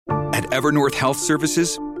At Evernorth Health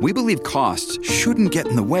Services, we believe costs shouldn't get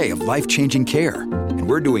in the way of life-changing care, and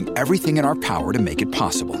we're doing everything in our power to make it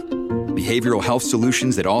possible. Behavioral health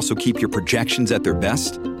solutions that also keep your projections at their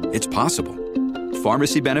best? It's possible.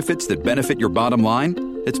 Pharmacy benefits that benefit your bottom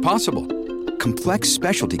line? It's possible. Complex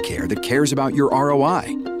specialty care that cares about your ROI?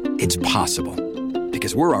 It's possible.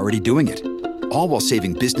 Because we're already doing it. All while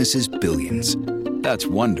saving businesses billions. That's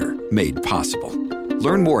Wonder made possible.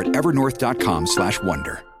 Learn more at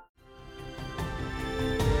evernorth.com/wonder.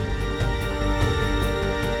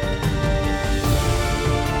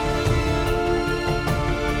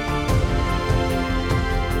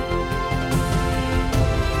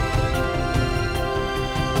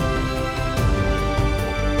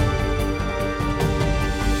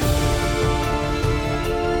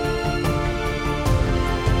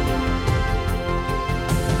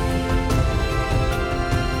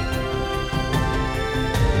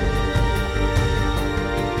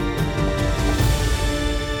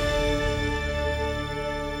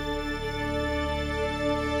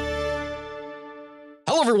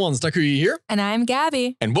 Hello everyone, it's Takuya here. And I'm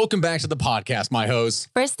Gabby. And welcome back to the podcast, my host.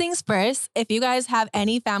 First things first, if you guys have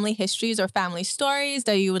any family histories or family stories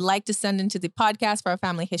that you would like to send into the podcast for our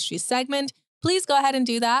family history segment, please go ahead and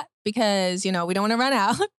do that because, we don't want to run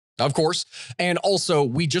out. Of course. And also,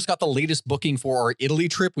 we just got the latest booking for our Italy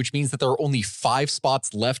trip, which means that there are only 5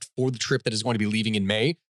 spots left for the trip that is going to be leaving in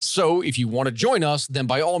May. So if you want to join us, then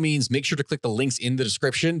by all means, make sure to click the links in the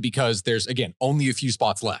description because there's, again, only a few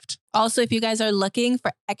spots left. Also, if you guys are looking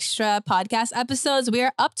for extra podcast episodes, we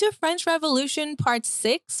are up to French Revolution Part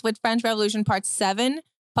 6 with French Revolution Part 7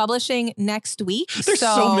 publishing next week. There's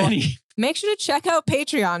so many. Make sure to check out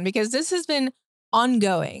Patreon because this has been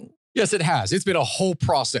ongoing. Yes, it has. It's been a whole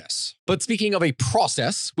process. But speaking of a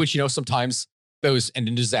process, which, sometimes those end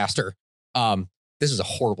in disaster, this is a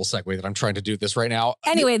horrible segue that I'm trying to do this right now.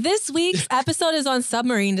 Anyway, this week's episode is on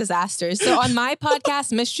submarine disasters. So on my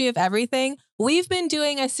podcast, Mystery of Everything, we've been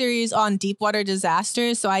doing a series on deep water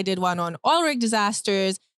disasters. So I did one on oil rig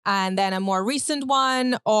disasters and then a more recent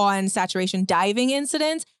one on saturation diving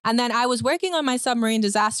incidents. And then I was working on my submarine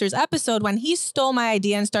disasters episode when he stole my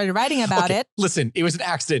idea and started writing about it. Listen, it was an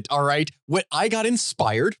accident, all right? When I got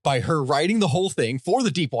inspired by her writing the whole thing for the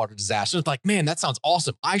deep water disasters, like, man, that sounds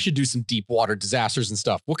awesome. I should do some deep water disasters and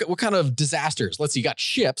stuff. What kind of disasters? Let's see, you got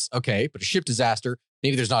ships, okay, but a ship disaster,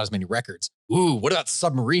 maybe there's not as many records. Ooh, what about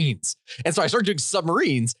submarines? And so I started doing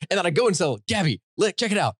submarines, and then I go and say, Gabby, look,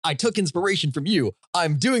 check it out. I took inspiration from you.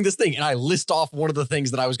 I'm doing this thing, and I list off one of the things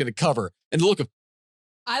that I was going to cover. And the look of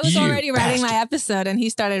I was already writing my episode, and he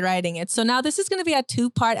started writing it. So now this is going to be a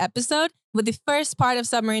 2-part episode, with the first part of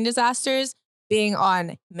submarine disasters being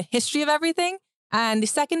on the history of everything, and the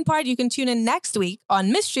second part you can tune in next week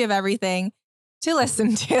on Mystery of Everything to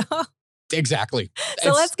listen to. Exactly.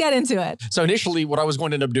 So let's get into it. So initially what I was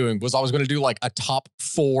going to end up doing was I was going to do like a top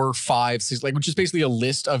 4, 5, 6, which is basically a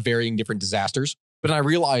list of varying different disasters. But then I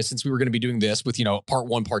realized since we were going to be doing this with, part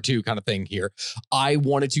 1, part 2 kind of thing here, I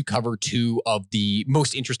wanted to cover 2 of the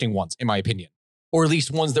most interesting ones, in my opinion, or at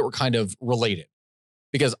least ones that were kind of related.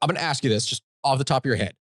 Because I'm going to ask you this just off the top of your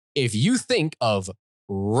head. If you think of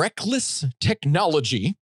reckless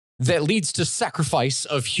technology that leads to sacrifice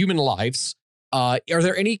of human lives, are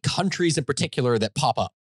there any countries in particular that pop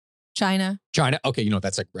up? China. Okay,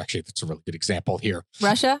 that's a really good example here.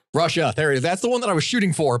 Russia. There it is. That's the one that I was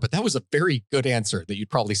shooting for, but that was a very good answer that you'd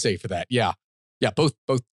probably say for that. Yeah, both.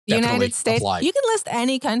 United States. Apply. You can list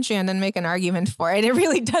any country and then make an argument for it. It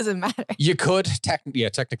really doesn't matter. You could,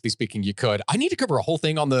 technically speaking, you could. I need to cover a whole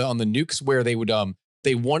thing on the nukes where they would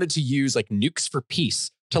they wanted to use like nukes for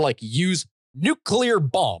peace to like use nuclear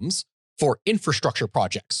bombs for infrastructure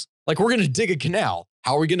projects. Like we're going to dig a canal.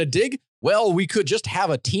 How are we going to dig? Well, we could just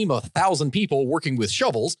have a team of 1,000 people working with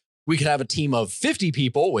shovels. We could have a team of 50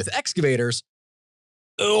 people with excavators,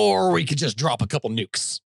 or we could just drop a couple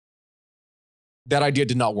nukes. That idea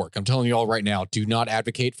did not work. I'm telling you all right now, do not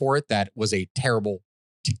advocate for it. That was a terrible,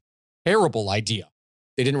 terrible idea.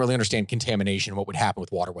 They didn't really understand contamination and what would happen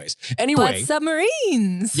with waterways. Anyway. But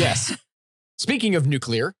submarines. Yes. Speaking of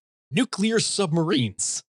nuclear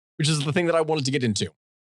submarines, which is the thing that I wanted to get into.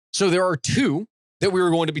 So there are 2 that we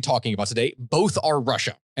were going to be talking about today. Both are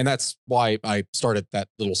Russia. And that's why I started that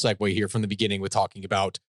little segue here from the beginning with talking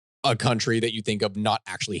about a country that you think of not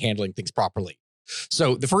actually handling things properly.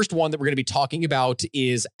 So the first one that we're going to be talking about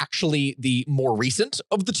is actually the more recent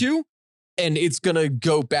of the 2, and it's going to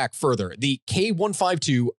go back further. The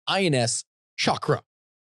K-152 INS Chakra,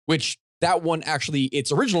 which that one actually,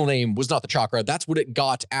 its original name was not the Chakra. That's what it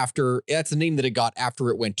got after. That's the name that it got after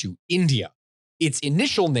it went to India. Its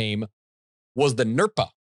initial name was the Nirpa,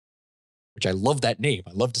 which I love that name.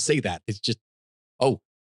 I love to say that. It's just, oh,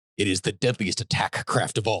 it is the deadliest attack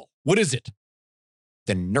craft of all. What is it?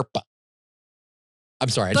 The NERPA. I'm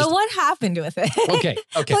sorry. But what happened with it? Okay.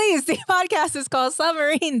 Please, the podcast is called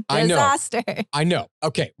Submarine Disaster. I know.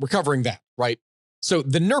 Okay, we're covering that, right? So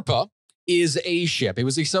the NERPA is a ship. It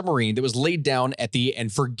was a submarine that was laid down at the,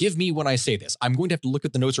 and forgive me when I say this, I'm going to have to look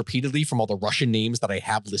at the notes repeatedly from all the Russian names that I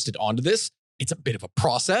have listed onto this. It's a bit of a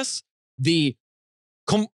process. The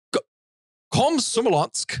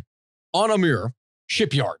Komsomolsk on Amur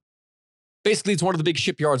shipyard. Basically, it's one of the big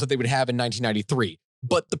shipyards that they would have in 1993.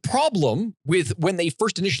 But the problem with when they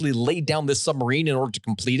first initially laid down this submarine in order to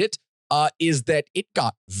complete it is that it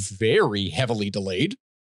got very heavily delayed.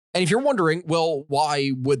 And if you're wondering, well,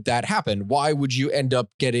 why would that happen? Why would you end up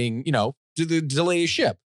getting, to delay a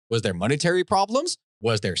ship? Was there monetary problems?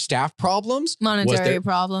 Was there staff problems? Monetary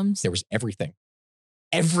problems. There was everything.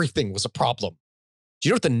 Everything was a problem. Do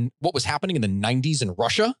you know what was happening in the 90s in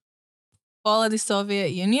Russia? All of the Soviet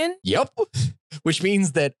Union? Yep. Which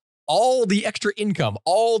means that all the extra income,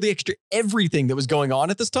 all the extra everything that was going on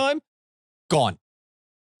at this time, gone.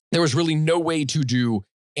 There was really no way to do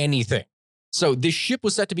anything. So this ship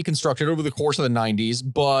was set to be constructed over the course of the 90s,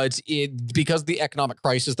 but because of the economic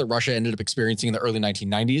crisis that Russia ended up experiencing in the early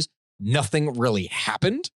 1990s, nothing really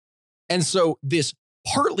happened. And so this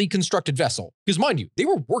partly constructed vessel, because mind you, they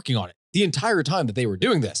were working on it the entire time that they were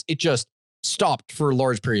doing this. It just stopped for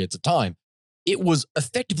large periods of time. It was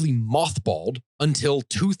effectively mothballed until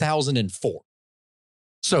 2004.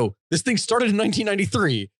 So this thing started in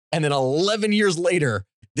 1993, and then 11 years later,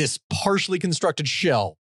 this partially constructed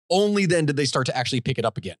shell, only then did they start to actually pick it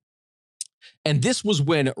up again. And this was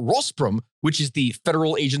when Rosprom, which is the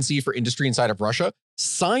federal agency for industry inside of Russia,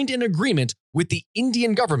 signed an agreement with the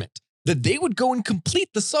Indian government that they would go and complete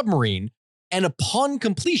the submarine, and upon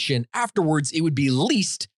completion, afterwards, it would be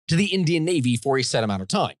leased to the Indian Navy for a set amount of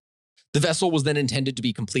time. The vessel was then intended to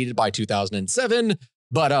be completed by 2007,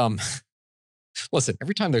 but listen,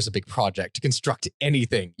 every time there's a big project to construct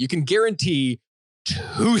anything, you can guarantee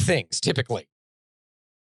two things typically.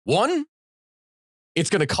 One, it's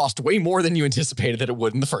going to cost way more than you anticipated that it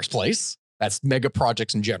would in the first place. That's mega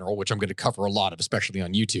projects in general, which I'm going to cover a lot of, especially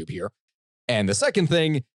on YouTube here. And the second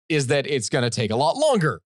thing is that it's going to take a lot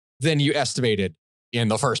longer than you estimated in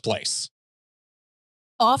the first place.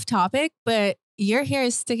 Off topic, but your hair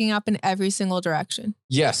is sticking up in every single direction.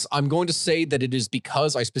 Yes, I'm going to say that it is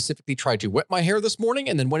because I specifically tried to wet my hair this morning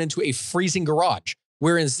and then went into a freezing garage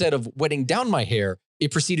where instead of wetting down my hair,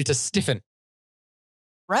 it proceeded to stiffen.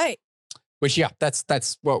 Right. Which, yeah,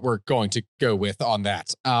 that's what we're going to go with on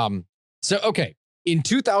that. Okay. In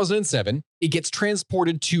 2007, it gets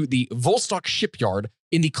transported to the Vostok shipyard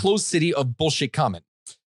in the closed city of Bolsheikamen.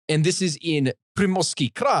 And this is in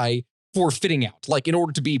Primorsky Krai for fitting out, like in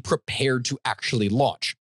order to be prepared to actually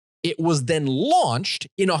launch. It was then launched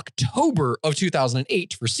in October of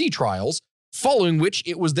 2008 for sea trials, following which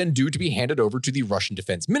it was then due to be handed over to the Russian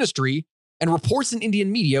Defense Ministry, and reports in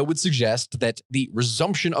Indian media would suggest that the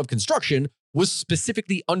resumption of construction was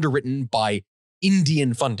specifically underwritten by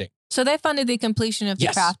Indian funding. So they funded the completion of the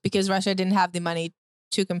Yes. craft because Russia didn't have the money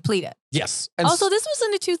to complete it. Yes. And Also, this was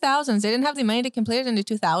in the 2000s. They didn't have the money to complete it in the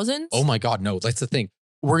 2000s. oh my God, no, that's the thing.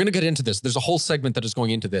 We're going to get into this. There's a whole segment that is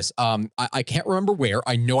going into this. I can't remember where.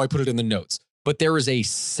 I know I put it in the notes, but there is a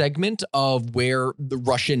segment of where the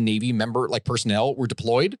Russian Navy personnel were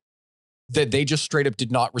deployed that they just straight up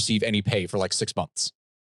did not receive any pay for like 6 months.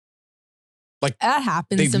 Like That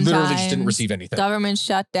happens they sometimes. literally just didn't receive anything. Government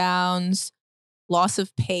shutdowns, loss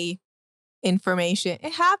of pay information.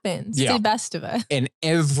 It happens to Yeah. the best of us. And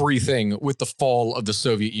everything with the fall of the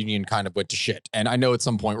Soviet Union kind of went to shit. And I know at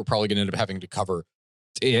some point we're probably going to end up having to cover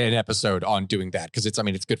an episode on doing that because it's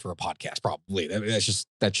good for a podcast probably. That's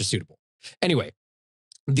just suitable. Anyway,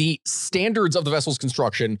 the standards of the vessel's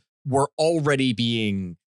construction were already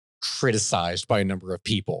being criticized by a number of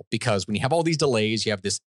people because when you have all these delays, you have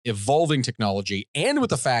this evolving technology, and with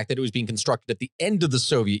the fact that it was being constructed at the end of the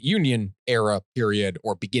Soviet Union era period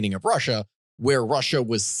or beginning of Russia, where Russia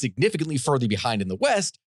was significantly further behind in the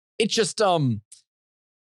West, it just there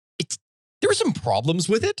were some problems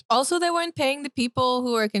with it. Also, they weren't paying the people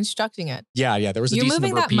who were constructing it. Yeah, there was a You're decent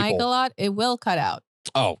moving number of that people. mic a lot. It will cut out.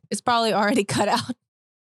 Oh, It's probably already cut out.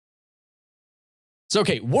 so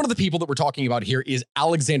okay, one of the people that we're talking about here is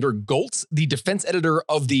Alexander Goltz, the defense editor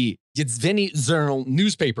of the Yedzveny Journal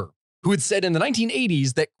newspaper, who had said in the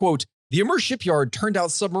 1980s that, quote, the Amur shipyard turned out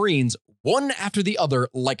submarines one after the other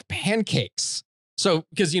like pancakes. So,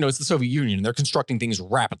 because, it's the Soviet Union and they're constructing things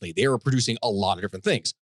rapidly. They were producing a lot of different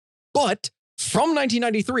things. But from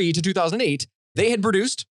 1993 to 2008, they had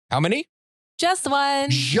produced how many? Just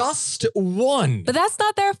one. Just one. But that's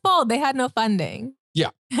not their fault. They had no funding.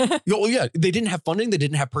 Yeah. Well, yeah. They didn't have funding. They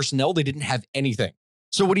didn't have personnel. They didn't have anything.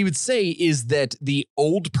 So what he would say is that the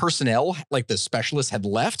old personnel, like the specialists, had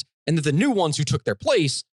left, and that the new ones who took their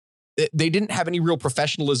place, they didn't have any real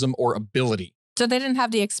professionalism or ability. So they didn't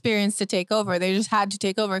have the experience to take over. They just had to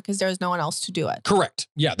take over because there was no one else to do it. Correct.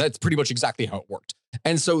 Yeah, that's pretty much exactly how it worked.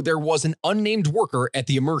 And so there was an unnamed worker at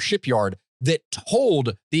the Amur shipyard that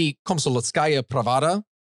told the Komsomolskaya Pravda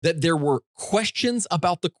that there were questions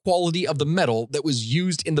about the quality of the metal that was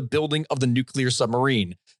used in the building of the nuclear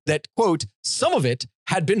submarine. That, quote, some of it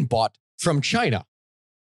had been bought from China.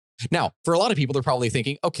 Now, for a lot of people, they're probably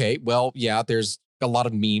thinking, okay, well, yeah, there's a lot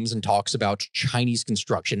of memes and talks about Chinese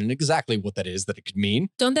construction and exactly what that is that it could mean.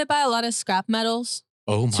 Don't they buy a lot of scrap metals?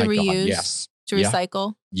 Oh my to reuse, God, yes. To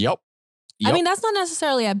recycle? Yep. I mean, that's not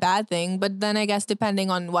necessarily a bad thing, but then I guess depending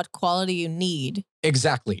on what quality you need.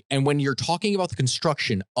 Exactly. And when you're talking about the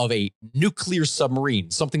construction of a nuclear submarine,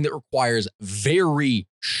 something that requires very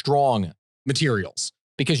strong materials,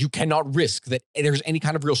 because you cannot risk that there's any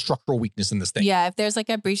kind of real structural weakness in this thing. Yeah, if there's like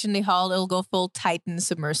a breach in the hull, it'll go full Titan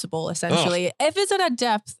submersible, essentially. Ugh. If it's at a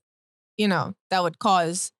depth, that would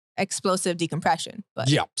cause explosive decompression. But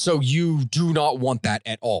yeah, so you do not want that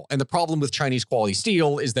at all. And the problem with Chinese quality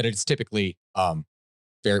steel is that it's typically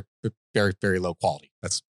very, very, very low quality.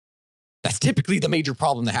 That's typically the major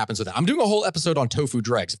problem that happens with it. I'm doing a whole episode on tofu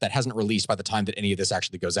dregs if that hasn't released by the time that any of this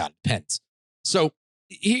actually goes out. It depends. So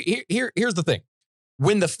here's the thing.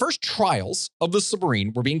 When the first trials of the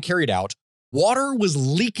submarine were being carried out, water was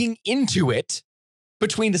leaking into it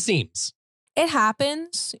between the seams. It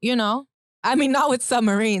happens, I mean, not with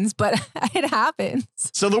submarines, but it happens.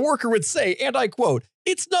 So the worker would say, and I quote,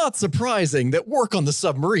 "It's not surprising that work on the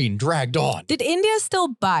submarine dragged on." Did India still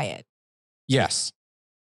buy it? Yes.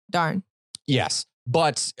 Darn. Yes.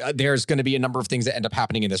 But there's going to be a number of things that end up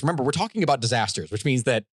happening in this. Remember, we're talking about disasters, which means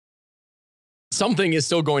that something is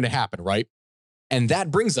still going to happen, right? And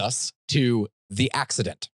that brings us to the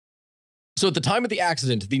accident. So at the time of the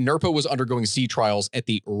accident, the NERPA was undergoing sea trials at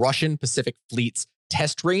the Russian Pacific Fleet's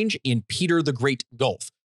test range in Peter the Great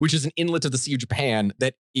Gulf, which is an inlet of the Sea of Japan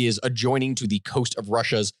that is adjoining to the coast of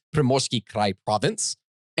Russia's Primorsky Krai province.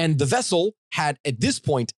 And the vessel had, at this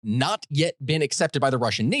point, not yet been accepted by the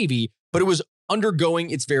Russian Navy, but it was undergoing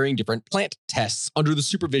its varying different plant tests under the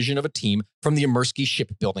supervision of a team from the Amursky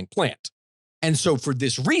shipbuilding plant. And so for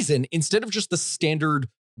this reason, instead of just the standard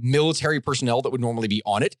military personnel that would normally be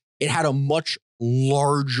on it, it had a much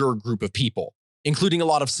larger group of people, including a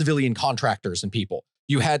lot of civilian contractors and people.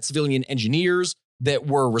 You had civilian engineers that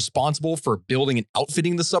were responsible for building and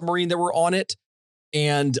outfitting the submarine that were on it,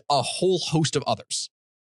 and a whole host of others.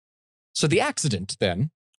 So the accident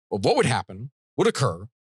then, of what would happen, would occur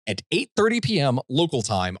at 8:30 p.m. local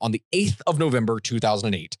time on the 8th of November,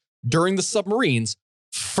 2008, during the submarine's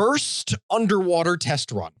first underwater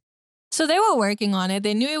test run. So they were working on it.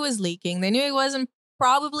 They knew it was leaking. They knew it wasn't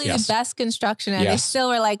probably the best construction, and they still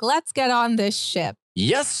were like, let's get on this ship.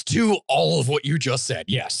 Yes to all of what you just said,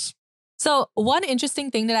 yes. So one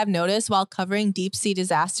interesting thing that I've noticed while covering deep sea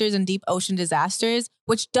disasters and deep ocean disasters,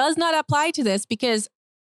 which does not apply to this because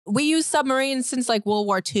we use submarines since like World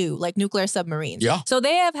War II, like nuclear submarines. Yeah. So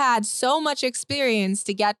they have had so much experience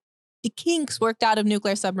to get the kinks worked out of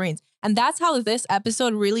nuclear submarines. And that's how this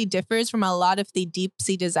episode really differs from a lot of the deep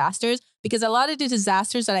sea disasters, because a lot of the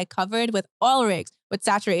disasters that I covered with oil rigs, with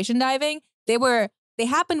saturation diving, they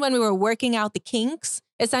happened when we were working out the kinks,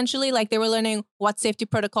 essentially, like they were learning what safety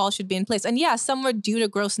protocol should be in place. And yeah, some were due to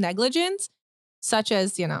gross negligence, such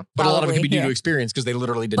as, But a lot of it could be due to experience because they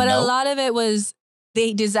literally didn't know. But a lot of it was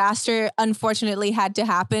the disaster unfortunately had to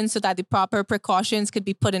happen so that the proper precautions could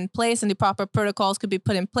be put in place and the proper protocols could be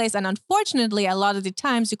put in place. And unfortunately, a lot of the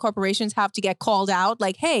times the corporations have to get called out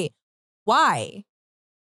like, hey, why?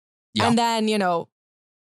 Yeah. And then,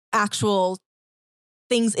 actual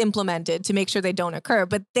things implemented to make sure they don't occur.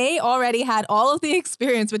 But they already had all of the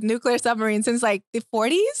experience with nuclear submarines since like the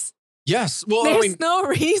 40s. Yes. Well, there's no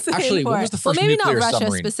reason actually, for when was the first maybe nuclear not Russia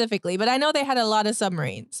submarine? Specifically, but I know they had a lot of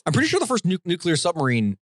submarines. I'm pretty sure the first nuclear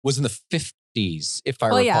submarine was in the 50s, if I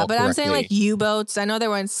recall yeah, but correctly. I'm saying like U-boats. I know there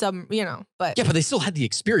weren't some, but yeah, but they still had the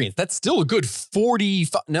experience. That's still a good 50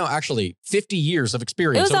 years of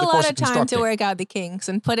experience. It was a lot of time to work out the kinks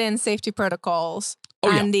and put in safety protocols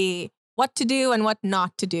and the what to do and what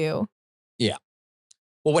not to do. Yeah.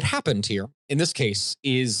 Well, what happened here in this case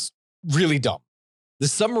is really dumb. The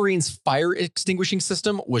submarine's fire extinguishing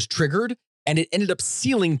system was triggered, and it ended up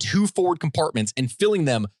sealing 2 forward compartments and filling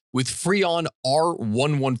them with Freon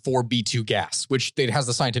R114B2 gas, which it has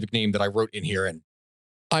the scientific name that I wrote in here, and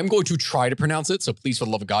I'm going to try to pronounce it, so please, for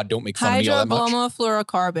the love of God, don't make fun of me all that much.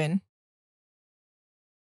 Hydrobomofluorocarbon.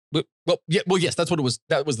 Yes, that's what it was.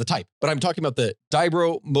 That was the type. But I'm talking about the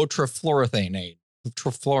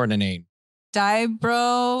dibromotetrafluoroethane.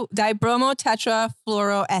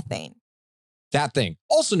 Dibromotetrafluoroethane. That thing,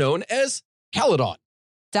 also known as Calodon.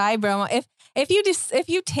 Dibromo. If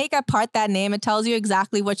you take apart that name, it tells you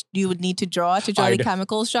exactly what you would need to draw the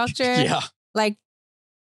chemical structure. Yeah. Like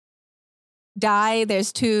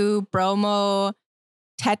there's 2, bromo,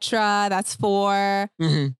 tetra, that's 4,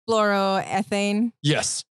 fluoroethane.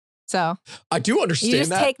 Yes. So I do understand you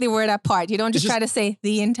just that. take the word apart. You don't just try to say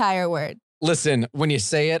the entire word. Listen, when you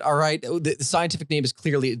say it, all right, the scientific name is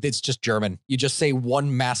clearly, it's just German. You just say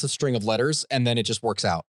one massive string of letters and then it just works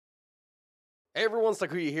out. Hey everyone,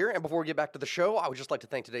 Sakuya here, and before we get back to the show, I would just like to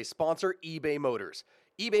thank today's sponsor, eBay Motors.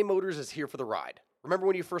 eBay Motors is here for the ride. Remember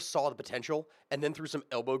when you first saw the potential, and then through some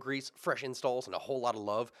elbow grease, fresh installs, and a whole lot of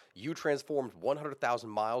love, you transformed 100,000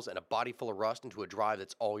 miles and a body full of rust into a drive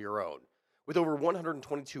that's all your own? With over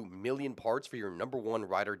 122 million parts for your #1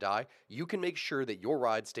 ride or die, you can make sure that your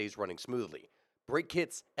ride stays running smoothly. Brake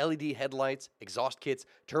kits, LED headlights, exhaust kits,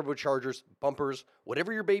 turbochargers, bumpers,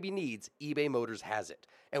 whatever your baby needs, eBay Motors has it.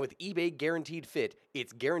 And with eBay Guaranteed Fit,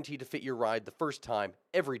 it's guaranteed to fit your ride the first time,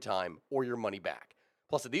 every time, or your money back.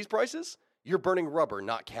 Plus at these prices, you're burning rubber,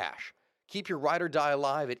 not cash. Keep your ride or die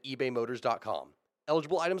alive at ebaymotors.com.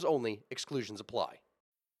 Eligible items only, exclusions apply.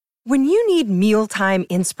 When you need mealtime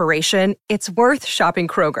inspiration, it's worth shopping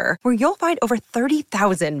Kroger, where you'll find over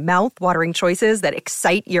 30,000 mouth-watering choices that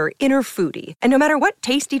excite your inner foodie. And no matter what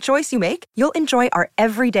tasty choice you make, you'll enjoy our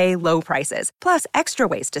everyday low prices, plus extra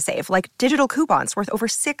ways to save, like digital coupons worth over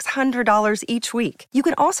 $600 each week. You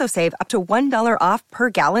can also save up to $1 off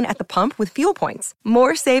per gallon at the pump with fuel points.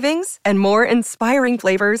 More savings and more inspiring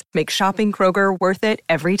flavors make shopping Kroger worth it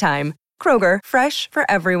every time. Kroger, fresh for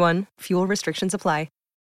everyone. Fuel restrictions apply.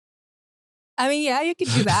 I mean, yeah, you could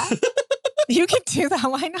do that. You could do that.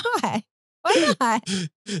 Why not? Why not?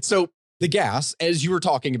 So the gas, as you were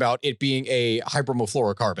talking about it being a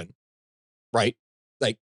hydromofluorocarbon, right?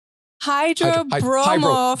 Like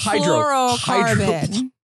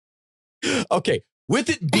hydrobromo-fluorocarbon. Okay.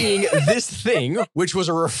 With it being this thing, which was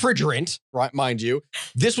a refrigerant, right, mind you,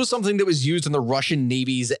 this was something that was used in the Russian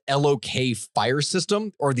Navy's LOK fire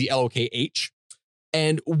system, or the LOKH.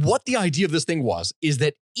 And what the idea of this thing was, is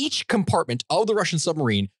that each compartment of the Russian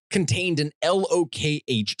submarine contained an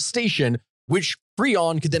LOKH station, which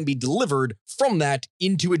Freon could then be delivered from that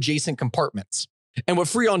into adjacent compartments. And what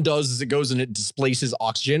Freon does is it goes and it displaces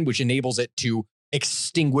oxygen, which enables it to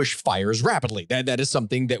extinguish fires rapidly. That is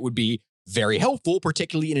something that would be very helpful,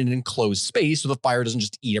 particularly in an enclosed space so the fire doesn't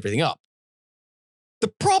just eat everything up.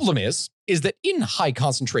 The problem is that in high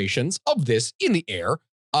concentrations of this in the air,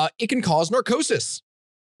 it can cause narcosis,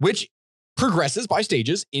 which progresses by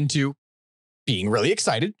stages into being really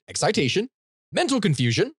excitation, mental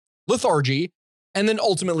confusion, lethargy, and then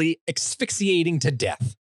ultimately asphyxiating to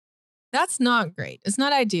death. That's not great. It's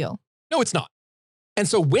not ideal. No, it's not. And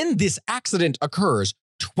so when this accident occurs,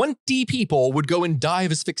 20 people would go and die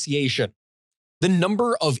of asphyxiation. The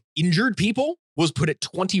number of injured people was put at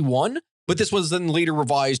 21, but this was then later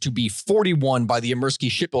revised to be 41 by the Amursky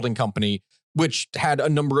Shipbuilding Company, which had a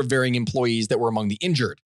number of varying employees that were among the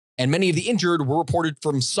injured. And many of the injured were reported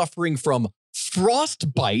from suffering from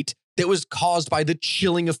frostbite that was caused by the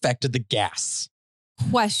chilling effect of the gas.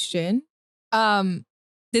 Question.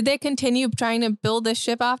 Did they continue trying to build this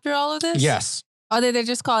ship after all of this? Yes. Or did they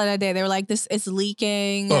just call it a day? They were like, this is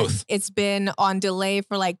leaking. Both. It's been on delay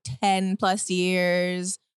for like 10 plus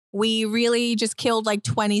years. We really just killed like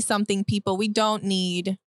 20 something people. We don't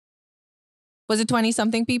need. Was it 20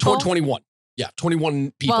 something people? 21. Yeah,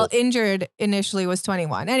 21 people. Well, injured initially was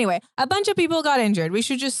 21. Anyway, a bunch of people got injured. We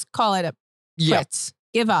should just call it a quits.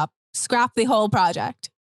 Give up. Scrap the whole project.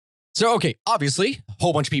 So, okay, obviously, a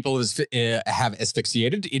whole bunch of people have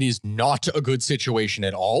asphyxiated. It is not a good situation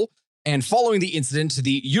at all. And following the incident,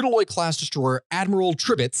 the Udaloy-class destroyer Admiral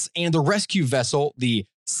Tribitz and the rescue vessel, the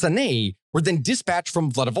Sanei, were then dispatched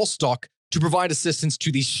from Vladivostok to provide assistance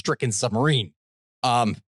to the stricken submarine.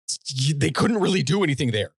 They couldn't really do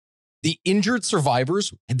anything there. The injured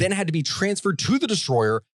survivors then had to be transferred to the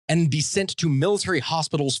destroyer and be sent to military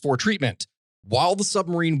hospitals for treatment, while the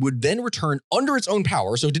submarine would then return under its own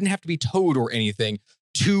power, so it didn't have to be towed or anything,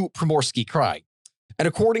 to Primorsky Krai. And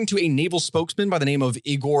according to a naval spokesman by the name of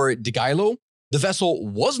Igor Digailo, the vessel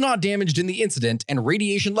was not damaged in the incident and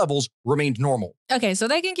radiation levels remained normal. Okay, so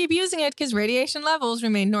they can keep using it because radiation levels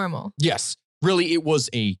remain normal. Yes, really, it was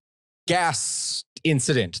a gas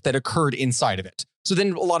incident that occurred inside of it. So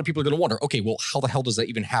then a lot of people are going to wonder, okay, well, how the hell does that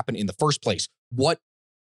even happen in the first place? What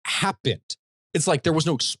happened. It's like there was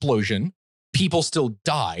no explosion. People still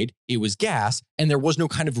died. It was gas. And there was no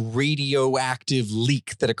kind of radioactive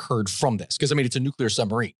leak that occurred from this. Because, I mean, it's a nuclear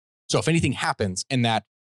submarine. So if anything happens and that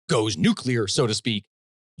goes nuclear, so to speak,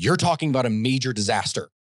 you're talking about a major disaster.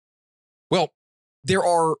 Well, there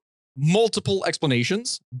are multiple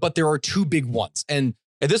explanations, but there are two big ones. And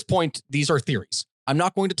at this point, these are theories. I'm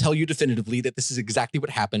not going to tell you definitively that this is exactly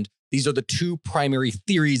what happened. These are the two primary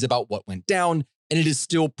theories about what went down. And it is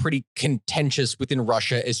still pretty contentious within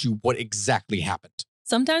Russia as to what exactly happened.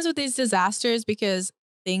 Sometimes with these disasters, because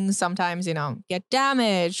things sometimes, get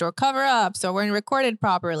damaged or cover-ups or weren't recorded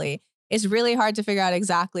properly, it's really hard to figure out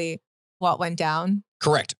exactly what went down.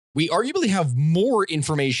 Correct. We arguably have more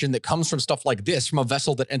information that comes from stuff like this from a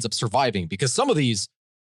vessel that ends up surviving, because some of these,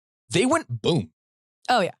 they went boom.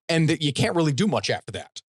 Oh, yeah. And that you can't really do much after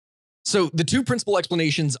that. So the two principal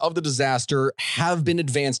explanations of the disaster have been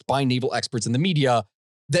advanced by naval experts in the media,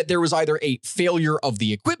 that there was either a failure of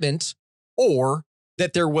the equipment or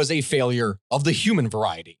that there was a failure of the human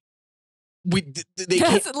variety.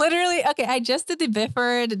 That's literally, okay, I just did the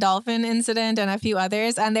Bifford dolphin incident and a few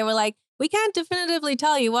others, and they were like, we can't definitively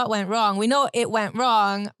tell you what went wrong. We know it went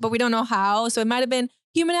wrong, but we don't know how. So it might have been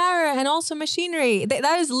human error and also machinery.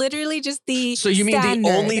 That is literally just the So you standard. mean the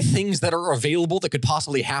only things that are available that could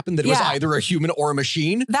possibly happen that it was either a human or a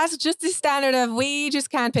machine? That's just the standard of, we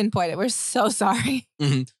just can't pinpoint it. We're so sorry.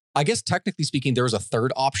 Mm-hmm. I guess technically speaking, there was a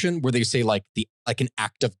third option where they say like an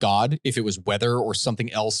act of God, if it was weather or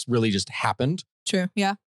something else really just happened. True.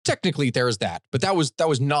 Yeah. Technically there's that, but that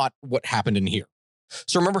was not what happened in here.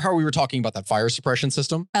 So remember how we were talking about that fire suppression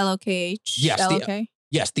system? LOKH.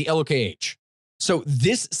 Yes. The LOKH. So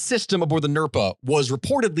this system aboard the NERPA was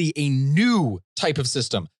reportedly a new type of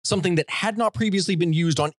system, something that had not previously been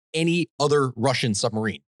used on any other Russian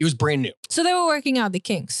submarine. It was brand new. So they were working out the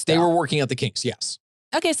kinks still. They were working out the kinks, yes.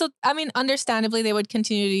 Okay, so I mean, understandably, they would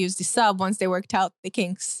continue to use the sub once they worked out the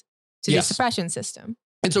kinks to the suppression system.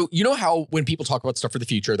 And so you know how when people talk about stuff for the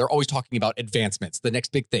future, they're always talking about advancements, the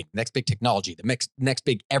next big thing, next big technology, the next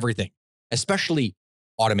big everything, especially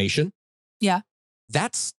automation. Yeah.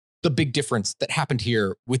 That's the big difference that happened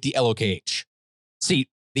here with the LOKH. See,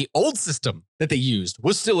 the old system that they used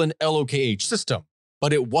was still an LOKH system,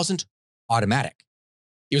 but it wasn't automatic.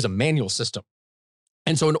 It was a manual system.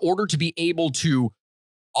 And so in order to be able to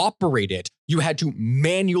operate it, you had to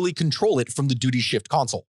manually control it from the duty shift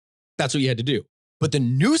console. That's what you had to do. But the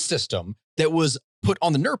new system that was put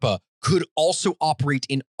on the NERPA could also operate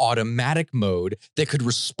in automatic mode that could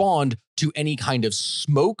respond to any kind of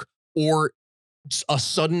smoke or a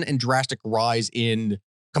sudden and drastic rise in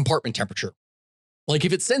compartment temperature. Like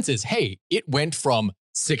if it senses, hey, it went from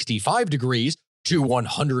 65 degrees to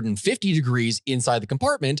 150 degrees inside the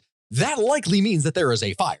compartment, that likely means that there is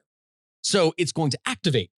a fire. So it's going to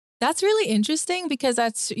activate. That's really interesting because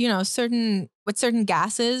that's, certain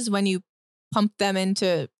gases, when you pump them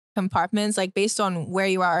into compartments, like based on where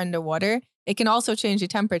you are underwater, it can also change the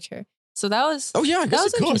temperature. So that was, I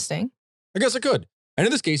guess interesting. I guess it could. And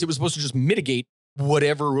in this case, it was supposed to just mitigate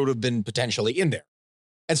whatever would have been potentially in there.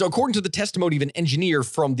 And so according to the testimony of an engineer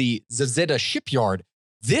from the Zvezda shipyard,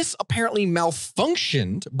 this apparently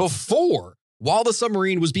malfunctioned while the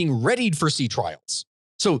submarine was being readied for sea trials.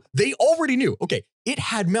 So they already knew, okay, it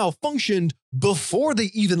had malfunctioned before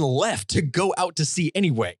they even left to go out to sea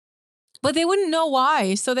anyway. But they wouldn't know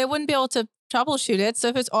why, so they wouldn't be able to troubleshoot it. So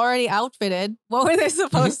if it's already outfitted, what were they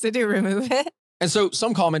supposed to do? Remove it? And so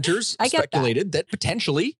some commenters speculated that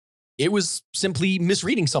potentially it was simply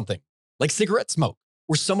misreading something, like cigarette smoke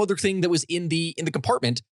or some other thing that was in the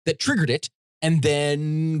compartment that triggered it, and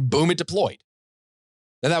then boom, it deployed.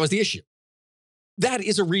 And that was the issue. That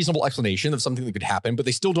is a reasonable explanation of something that could happen, but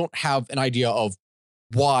they still don't have an idea of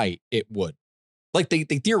why it would. Like they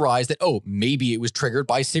theorized that, maybe it was triggered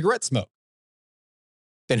by cigarette smoke.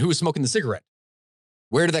 Then who was smoking the cigarette?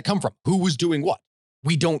 Where did that come from? Who was doing what?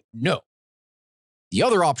 We don't know. The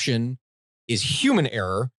other option is human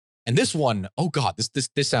error. And this one, oh God,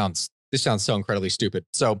 this sounds so incredibly stupid.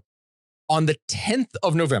 So on the 10th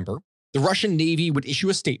of November, the Russian Navy would issue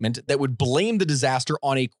a statement that would blame the disaster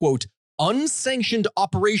on a, quote, unsanctioned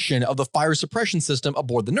operation of the fire suppression system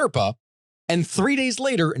aboard the NERPA. And 3 days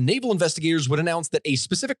later, naval investigators would announce that a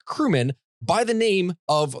specific crewman by the name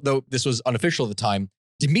of, though this was unofficial at the time,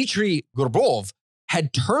 Dmitry Gorbov,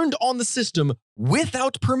 had turned on the system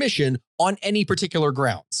without permission on any particular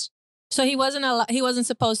grounds. So he wasn't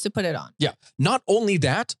supposed to put it on. Yeah. Not only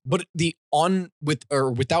that, but the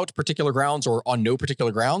without particular grounds or on no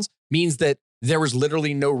particular grounds means that there was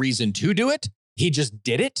literally no reason to do it. He just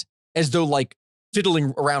did it as though like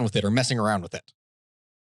fiddling around with it or messing around with it.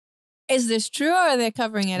 Is this true or are they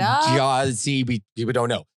covering it up? Yeah, see, we don't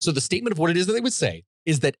know. So the statement of what it is that they would say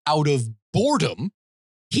is that out of boredom,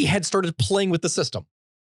 he had started playing with the system.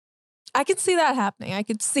 I could see that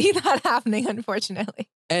happening. Unfortunately.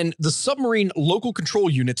 And the submarine local control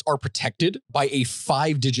units are protected by a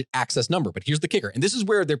 5-digit access number. But here's the kicker. And this is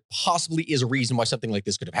where there possibly is a reason why something like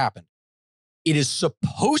this could have happened. It is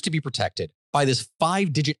supposed to be protected by this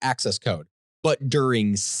 5-digit access code. But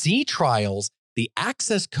during sea trials, the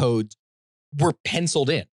access codes were penciled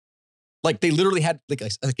in. Like they literally had like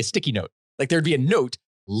a sticky note. Like there'd be a note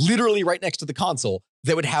literally right next to the console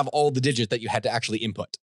that would have all the digits that you had to actually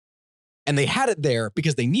input. And they had it there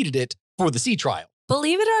because they needed it for the sea trial.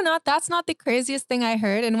 Believe it or not, that's not the craziest thing I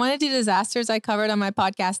heard. In one of the disasters I covered on my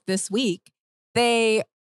podcast this week, they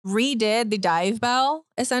redid the dive bell.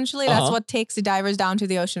 Essentially, that's what takes the divers down to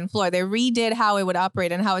the ocean floor. They redid how it would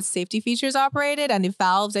operate and how its safety features operated and the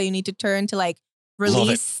valves that you need to turn to like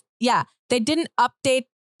release. Yeah, they didn't update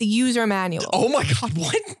the user manual. Oh my God,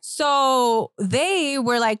 what? So they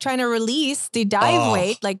were like trying to release the dive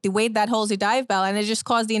weight, like the weight that holds the dive bell, and it just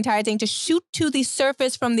caused the entire thing to shoot to the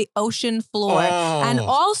surface from the ocean floor. And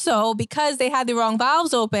also, because they had the wrong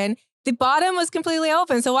valves open, the bottom was completely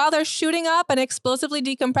open. So while they're shooting up and explosively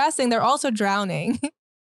decompressing, they're also drowning.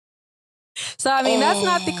 So, I mean, that's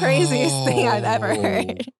not the craziest thing I've ever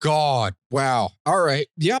heard. God, wow. All right.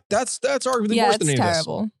 Yep, that's arguably worse than any of this. Yeah, it's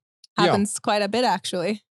terrible. Happens quite a bit,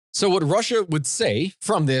 actually. So what Russia would say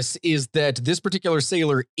from this is that this particular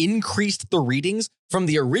sailor increased the readings from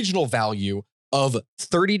the original value of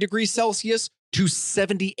 30 degrees Celsius to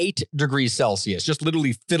 78 degrees Celsius, just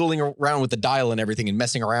literally fiddling around with the dial and everything and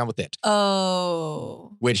messing around with it.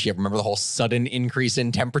 Oh. Which, you remember the whole sudden increase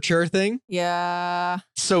in temperature thing? Yeah.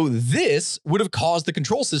 So this would have caused the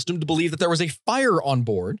control system to believe that there was a fire on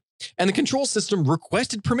board, and the control system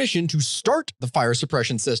requested permission to start the fire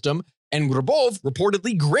suppression system, and Grabov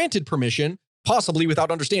reportedly granted permission, possibly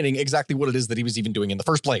without understanding exactly what it is that he was even doing in the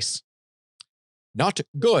first place. Not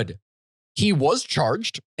good. He was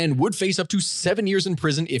charged and would face up to 7 years in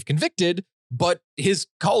prison if convicted, but his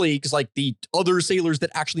colleagues, like the other sailors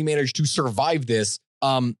that actually managed to survive this,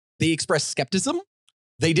 they expressed skepticism.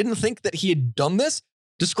 They didn't think that he had done this,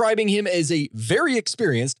 describing him as a very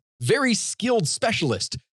experienced, very skilled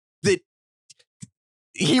specialist, that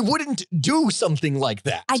he wouldn't do something like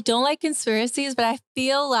that. I don't like conspiracies, but I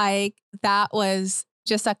feel like that was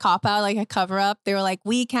just a cop-out, like a cover-up. They were like,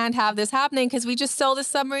 we can't have this happening because we just sold the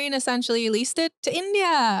submarine, essentially released it to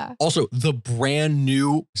India. Also, the brand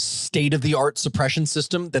new state-of-the-art suppression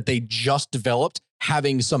system that they just developed,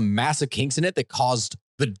 having some massive kinks in it that caused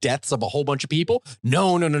the deaths of a whole bunch of people.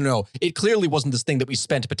 No. It clearly wasn't this thing that we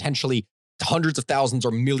spent potentially hundreds of thousands or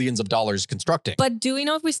millions of dollars constructing. But do we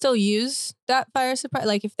know if we still use that fire suppression?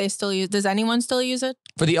 Like if they still use, does anyone still use it?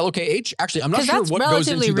 For the LOKH? Actually, I'm not sure what goes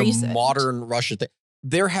into the modern Russia thing.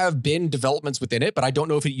 There have been developments within it, but I don't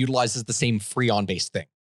know if it utilizes the same Freon-based thing.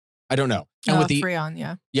 I don't know. And with the Freon,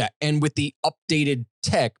 yeah. Yeah, and with the updated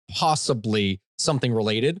tech, possibly something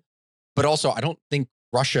related. But also, I don't think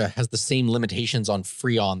Russia has the same limitations on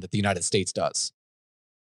Freon that the United States does.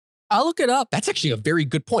 I'll look it up. That's actually a very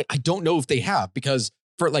good point. I don't know if they have, because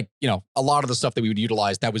for like, a lot of the stuff that we would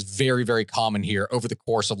utilize, that was very, very common here over the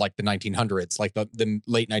course of like the 1900s, like the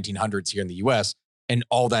late 1900s here in the US. And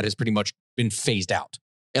all that has pretty much been phased out,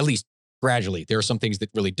 at least gradually. There are some things that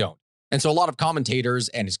really don't. And so a lot of commentators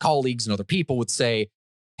and his colleagues and other people would say,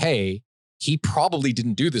 hey, he probably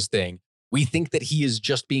didn't do this thing. We think that he is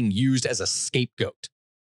just being used as a scapegoat.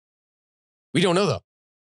 We don't know, though.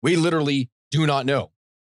 We literally do not know.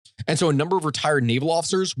 And so a number of retired naval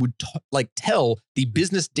officers would tell the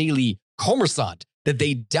Business Daily Kommersant that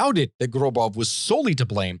they doubted that Grobov was solely to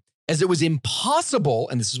blame, as it was impossible,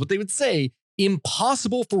 and this is what they would say,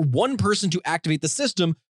 impossible for one person to activate the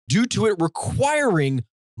system due to it requiring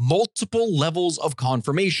multiple levels of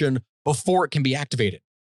confirmation before it can be activated.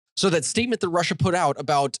 So that statement that Russia put out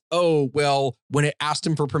about, when it asked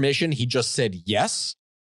him for permission, he just said yes.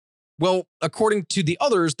 Well, according to the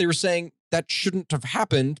others, they were saying that shouldn't have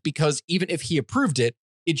happened because even if he approved it,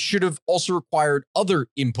 it should have also required other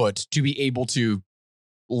input to be able to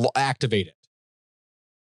activate it.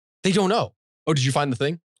 They don't know. Oh, did you find the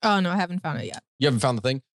thing? Oh, no, I haven't found it yet. You haven't found the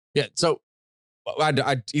thing? Yeah. So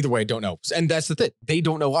either way, I don't know. And that's the thing. They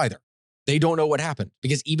don't know either. They don't know what happened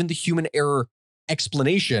because even the human error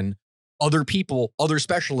explanation, other people, other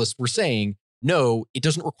specialists were saying, no, it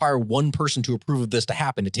doesn't require one person to approve of this to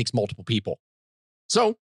happen. It takes multiple people.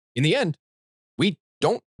 So in the end, we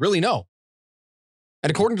don't really know. And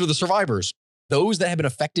according to the survivors, those that have been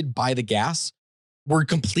affected by the gas were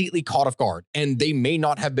completely caught off guard, and they may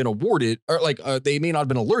not have been awarded, or they may not have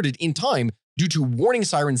been alerted in time due to warning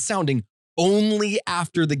sirens sounding only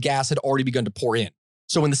after the gas had already begun to pour in.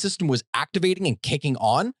 So when the system was activating and kicking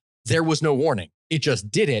on, there was no warning. It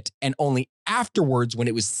just did it, and only afterwards, when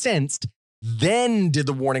it was sensed, then did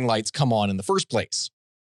the warning lights come on in the first place.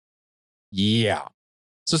 Yeah.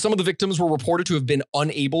 So some of the victims were reported to have been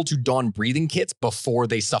unable to don breathing kits before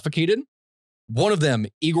they suffocated. One of them,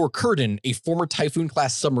 Igor Kurdin, a former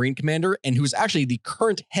Typhoon-class submarine commander and who's actually the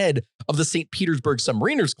current head of the St. Petersburg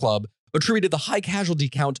Submariners Club, attributed the high casualty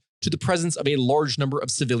count to the presence of a large number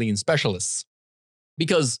of civilian specialists.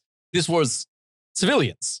 Because this was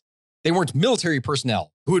civilians. They weren't military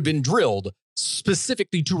personnel who had been drilled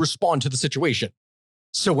specifically to respond to the situation.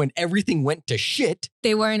 So when everything went to shit,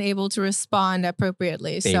 they weren't able to respond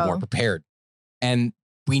appropriately. They weren't prepared. And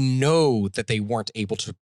we know that they weren't able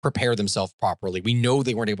to prepare themselves properly. We know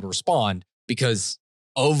they weren't able to respond because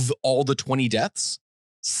of all the 20 deaths,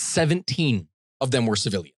 17 of them were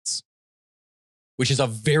civilians, which is a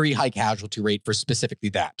very high casualty rate for specifically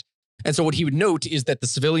that. And so what he would note is that the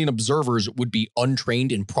civilian observers would be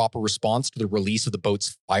untrained in proper response to the release of the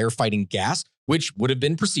boat's firefighting gas, which would have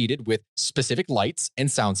been preceded with specific lights and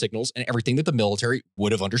sound signals and everything that the military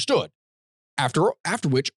would have understood. After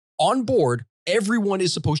which, on board, everyone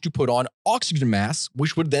is supposed to put on oxygen masks,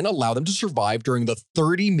 which would then allow them to survive during the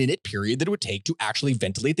 30-minute period that it would take to actually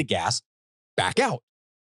ventilate the gas back out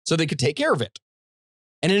so they could take care of it.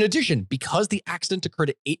 And in addition, because the accident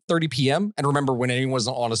occurred at 8:30 p.m., and remember when anyone was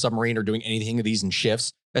on a submarine or doing anything of these in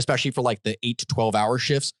shifts, especially for like the 8 to 12 hour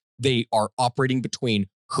shifts, they are operating between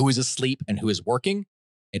who is asleep and who is working.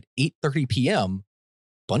 At 8:30 p.m.,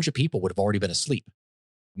 a bunch of people would have already been asleep,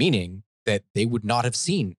 meaning that they would not have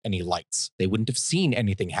seen any lights. They wouldn't have seen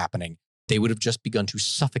anything happening. They would have just begun to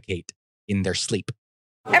suffocate in their sleep.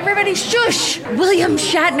 Everybody shush! William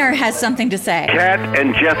Shatner has something to say. Cat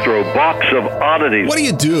and Jethro, box of oddities. What do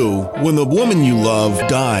you do when the woman you love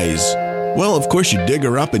dies? Well, of course you dig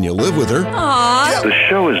her up and you live with her. Aww. The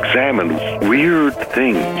show examines weird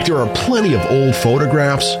things. There are plenty of old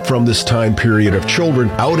photographs from this time period of children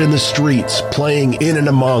out in the streets playing in and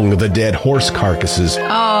among the dead horse carcasses.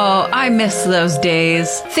 Oh, I miss those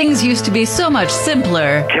days. Things used to be so much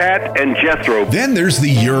simpler. Cat and Jethro. Then there's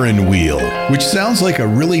the urine wheel, which sounds like a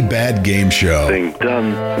really bad game show. Thing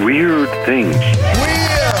done weird things.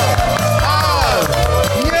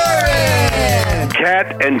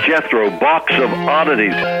 Cat and Jethro, box of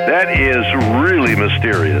oddities. That is really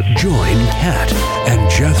mysterious. Join Cat and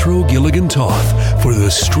Jethro Gilligan Toth for the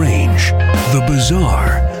strange, the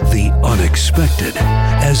bizarre, the unexpected,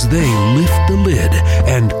 as they lift the lid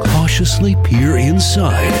and cautiously peer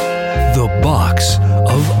inside the Box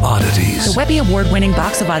of Oddities. The Webby Award-winning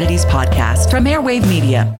Box of Oddities podcast from Airwave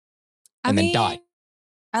Media. And then die.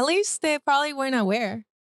 At least they probably weren't aware.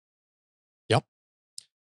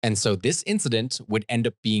 And so this incident would end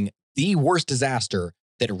up being the worst disaster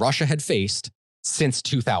that Russia had faced since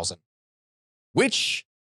 2000, which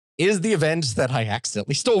is the event that I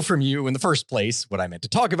accidentally stole from you in the first place when I meant to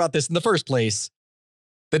talk about this in the first place,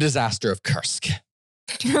 the disaster of Kursk.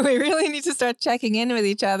 We really need to start checking in with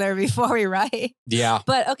each other before we write. Yeah.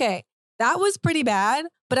 But okay, that was pretty bad,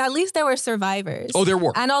 but at least there were survivors. Oh, there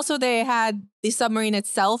were. And also they had the submarine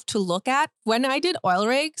itself to look at. When I did oil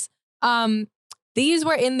rigs, these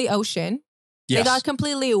were in the ocean. Yes. They got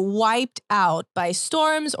completely wiped out by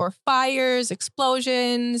storms or fires,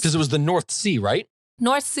 explosions. Because it was the North Sea, right?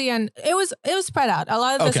 North Sea, and it was spread out. A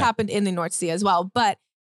lot of this happened in the North Sea as well. But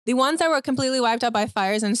the ones that were completely wiped out by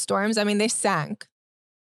fires and storms, I mean, they sank.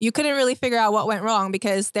 You couldn't really figure out what went wrong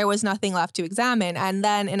because there was nothing left to examine. And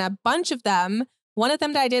then in a bunch of them, one of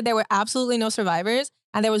them that I did, there were absolutely no survivors.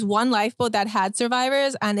 And there was one lifeboat that had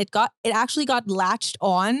survivors, and it actually got latched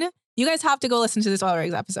on. You guys have to go listen to this oil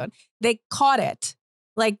rigs episode. They caught it.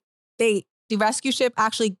 Like the rescue ship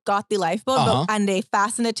actually got the lifeboat and they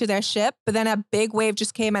fastened it to their ship. But then a big wave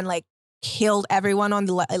just came and like killed everyone on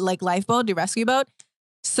the lifeboat, the rescue boat.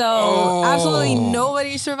 So absolutely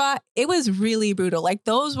nobody survived. It was really brutal. Like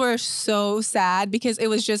those were so sad because it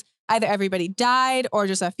was just either everybody died or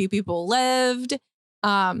just a few people lived.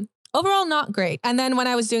 Overall, not great. And then when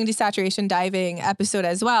I was doing desaturation diving episode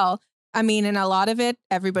as well, I mean, in a lot of it,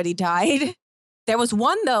 everybody died. There was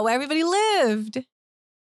one, though, where everybody lived.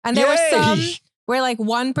 And there were some where like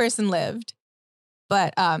one person lived.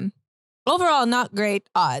 But overall, not great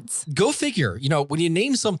odds. Go figure. You know, when you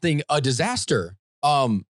name something a disaster,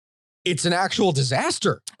 it's an actual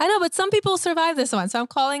disaster. I know, but some people survived this one. So I'm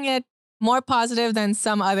calling it more positive than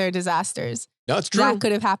some other disasters. No, it's true. That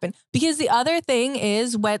could have happened. Because the other thing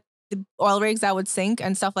is the oil rigs that would sink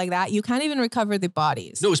and stuff like that, you can't even recover the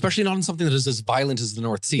bodies. No, especially not on something that is as violent as the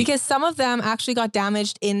North Sea. Because some of them actually got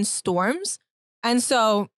damaged in storms. And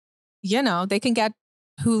so, they can get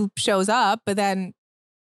who shows up, but then.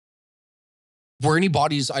 Were any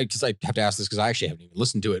bodies, because I have to ask this because I actually haven't even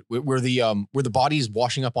listened to it, were the bodies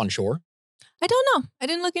washing up on shore? I don't know. I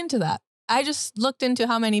didn't look into that. I just looked into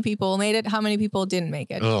how many people made it, how many people didn't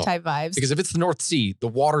make it type vibes. Because if it's the North Sea, the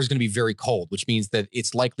water is going to be very cold, which means that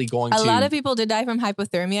it's likely going to... A lot of people did die from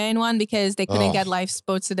hypothermia in one because they couldn't get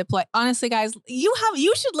lifeboats to deploy. Honestly, guys,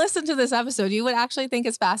 you should listen to this episode. You would actually think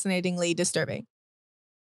it's fascinatingly disturbing.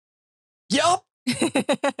 Yup.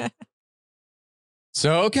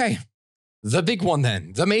 So, okay. The big one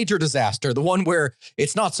then, the major disaster, the one where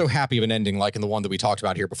it's not so happy of an ending like in the one that we talked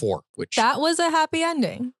about here before. Which that was a happy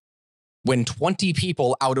ending. When 20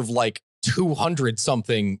 people out of like 200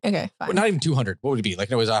 something. Okay, fine. Not even 200. What would it be?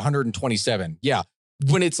 Like, no, it was 127. Yeah.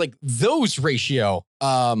 When it's like those ratio,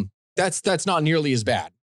 that's not nearly as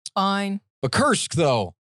bad. Fine. But Kursk,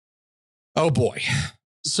 though, oh boy.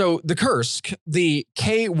 So the Kursk, the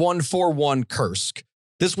K-141 Kursk,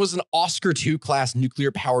 this was an Oscar II class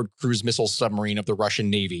nuclear-powered cruise missile submarine of the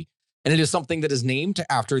Russian Navy. And it is something that is named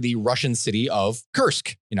after the Russian city of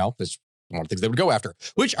Kursk. It's one of the things they would go after,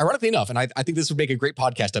 which ironically enough, and I think this would make a great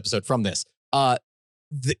podcast episode from this,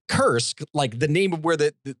 the Kursk, like the name of where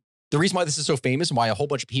the reason why this is so famous and why a whole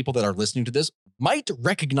bunch of people that are listening to this might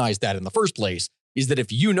recognize that in the first place is that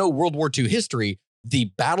if you know World War II history, the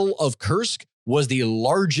Battle of Kursk was the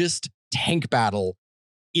largest tank battle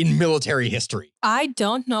in military history. I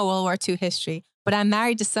don't know World War II history, but I'm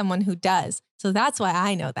married to someone who does. So that's why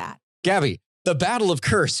I know that. Gabby, the Battle of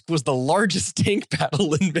Kursk was the largest tank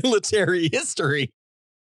battle in military history.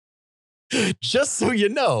 Just so you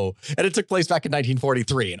know. And it took place back in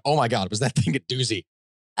 1943. And oh my God, was that thing a doozy.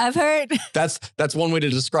 I've heard. That's one way to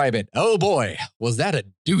describe it. Oh boy, was that a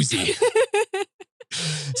doozy.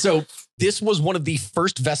 So this was one of the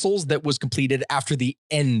first vessels that was completed after the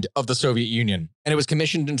end of the Soviet Union. And it was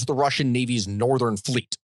commissioned into the Russian Navy's Northern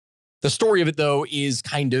Fleet. The story of it, though, is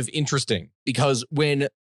kind of interesting because when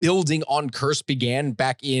building on Kursk began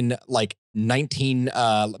back in back in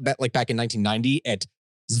 1990 at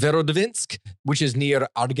Zverodvinsk, which is near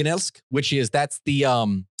Arganelsk, that's the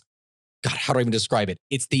God, how do I even describe it?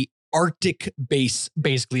 It's the Arctic base,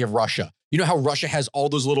 basically, of Russia. You know how Russia has all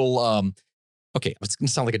those little okay, it's gonna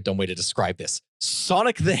sound like a dumb way to describe this.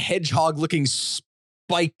 Sonic the Hedgehog looking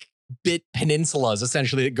spike bit peninsulas,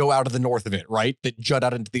 essentially, that go out of the north of it, right? That jut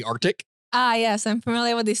out into the Arctic. Ah, yes, I'm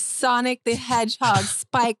familiar with the Sonic the Hedgehog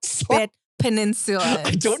spike bit peninsula.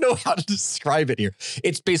 I don't know how to describe it here.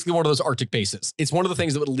 It's basically one of those Arctic bases. It's one of the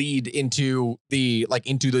things that would lead into the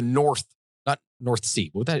North, not North Sea.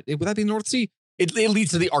 Would that be North Sea? It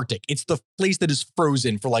leads to the Arctic. It's the place that is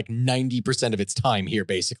frozen for like 90% of its time here,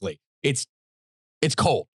 basically. It's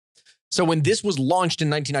cold. So when this was launched in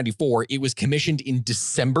 1994, it was commissioned in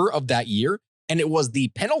December of that year. And it was the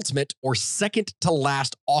penultimate or second to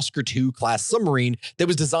last Oscar II class submarine that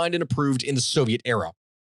was designed and approved in the Soviet era.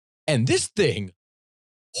 And this thing,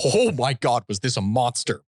 oh my God, was this a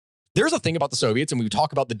monster. There's a thing about the Soviets, and we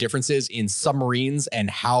talk about the differences in submarines and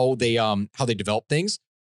how they develop things.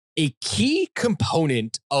 A key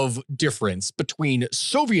component of difference between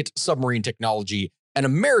Soviet submarine technology and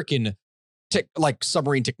American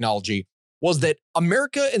submarine technology was that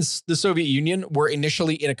America and the Soviet Union were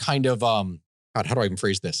initially in a kind of, God, how do I even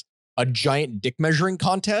phrase this? A giant dick measuring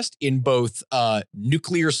contest in both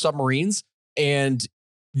nuclear submarines and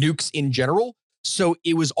nukes in general. So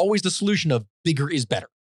it was always the solution of bigger is better,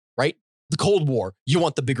 right? The Cold War, you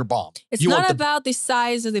want the bigger bomb. It's not about the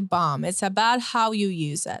size of the bomb. It's about how you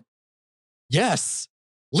use it. Yes,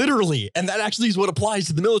 literally. And that actually is what applies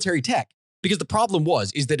to the military tech. Because the problem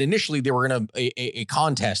is that initially they were in a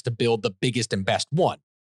contest to build the biggest and best one.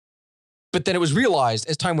 But then it was realized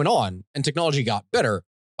as time went on and technology got better,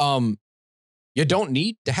 you don't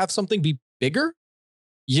need to have something be bigger.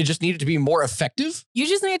 You just need it to be more effective. You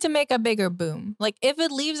just need to make a bigger boom. Like if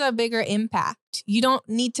it leaves a bigger impact, you don't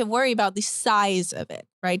need to worry about the size of it,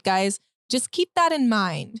 right, guys? Just keep that in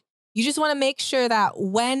mind. You just want to make sure that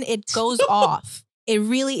when it goes off, it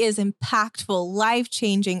really is impactful,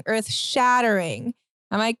 life-changing, earth-shattering.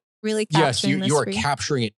 Am I really capturing this? Yes, you are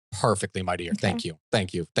capturing it perfectly, my dear. Okay. Thank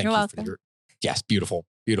you. You're welcome. Yes, beautiful.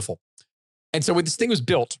 And so when this thing was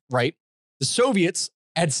built, right, the Soviets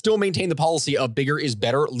had still maintained the policy of bigger is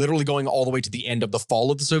better, literally going all the way to the end of the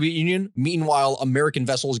fall of the Soviet Union. Meanwhile, American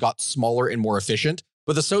vessels got smaller and more efficient,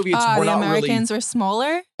 but the Soviets were not really... The Americans were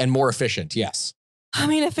smaller? And more efficient, yes. I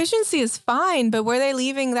mean, efficiency is fine, but were they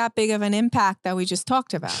leaving that big of an impact that we just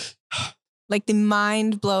talked about? Like the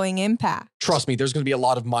mind-blowing impact. Trust me, there's going to be a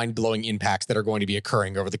lot of mind-blowing impacts that are going to be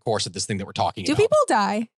occurring over the course of this thing that we're talking about. Do people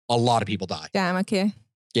die? A lot of people die. Damn, okay.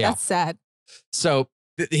 Yeah. That's sad. So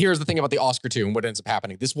here's the thing about the Oscar II and what ends up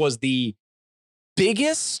happening. This was the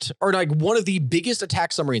biggest, or like one of the biggest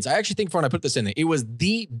attack submarines. I actually think when I put this in there, it was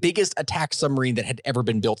the biggest attack submarine that had ever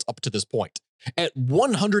been built up to this point. At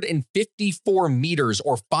 154 meters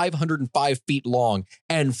or 505 feet long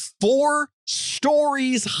and 4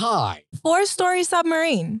 stories high. 4-story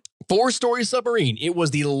submarine. 4-story submarine. It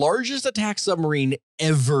was the largest attack submarine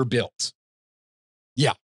ever built.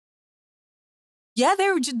 Yeah. Yeah,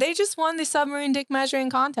 they just won the submarine dick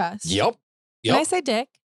measuring contest. Yep. Can I say dick?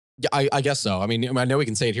 Yeah, I guess so. I mean, I know we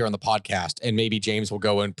can say it here on the podcast, and maybe James will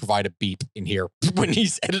go and provide a beep in here when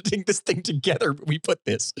he's editing this thing together. We put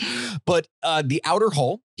this. But the outer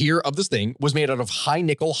hull here of this thing was made out of high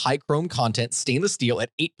nickel, high chrome content stainless steel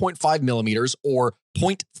at 8.5 millimeters or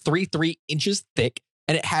 0.33 inches thick.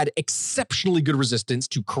 And it had exceptionally good resistance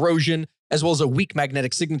to corrosion, as well as a weak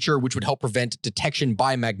magnetic signature, which would help prevent detection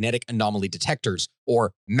by magnetic anomaly detectors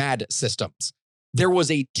or MAD systems. There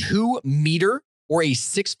was a 2-meter or a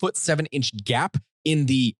 6'7" gap in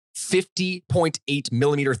the 50.8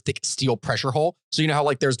 millimeter thick steel pressure hull. So you know how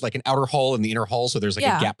like there's like an outer hull and the inner hull, so there's like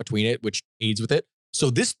a gap between it, which aids with it. So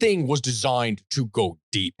this thing was designed to go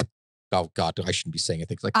deep. Oh God, I shouldn't be saying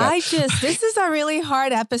things like that. This is a really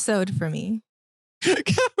hard episode for me.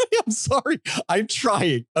 I'm sorry. I'm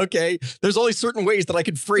trying. Okay. There's only certain ways that I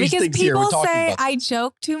can phrase things here. Because people say I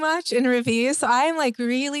joke too much in reviews. So I'm like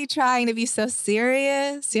really trying to be so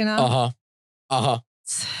serious, you know?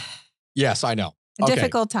 Yes, I know. A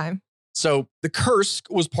difficult time. So the Kursk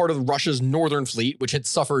was part of Russia's Northern Fleet, which had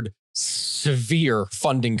suffered severe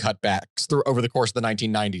funding cutbacks over the course of the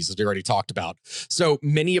 1990s, as we already talked about. So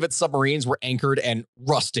many of its submarines were anchored and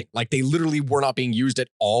rusting. Like they literally were not being used at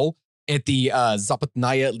all at the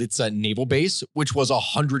Zapotnaya Litsa naval base, which was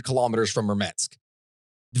 100 kilometers from Murmansk.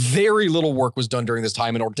 Very little work was done during this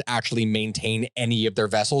time in order to actually maintain any of their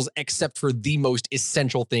vessels, except for the most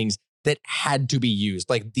essential things that had to be used,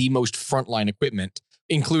 like the most frontline equipment,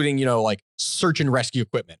 including, you know, like search and rescue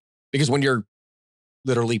equipment. Because when you're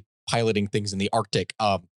literally piloting things in the Arctic,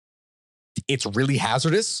 it's really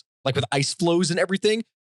hazardous. Like with ice flows and everything,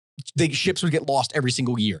 the ships would get lost every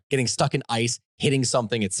single year, getting stuck in ice, hitting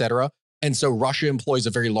something, etc. And so Russia employs a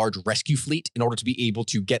very large rescue fleet in order to be able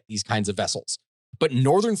to get these kinds of vessels. But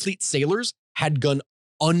Northern Fleet sailors had gone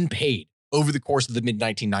unpaid over the course of the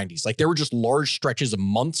mid-1990s. Like there were just large stretches of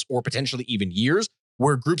months or potentially even years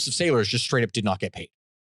where groups of sailors just straight up did not get paid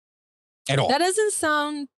at all. That doesn't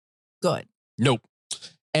sound good. Nope.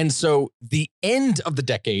 And so the end of the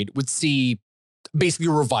decade would see basically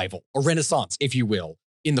a revival, a renaissance, if you will,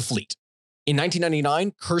 in the fleet. In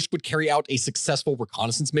 1999, Kursk would carry out a successful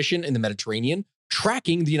reconnaissance mission in the Mediterranean,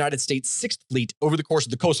 tracking the United States 6th Fleet over the course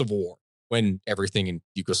of the Kosovo War, when everything in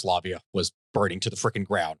Yugoslavia was burning to the frickin'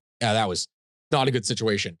 ground. Yeah, that was not a good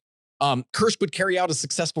situation. Kursk would carry out a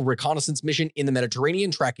successful reconnaissance mission in the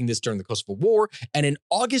Mediterranean, tracking this during the Kosovo War. And in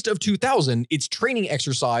August of 2000, its training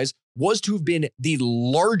exercise was to have been the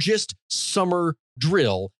largest summer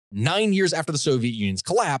drill 9 years after the Soviet Union's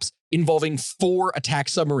collapse, involving 4 attack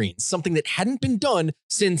submarines, something that hadn't been done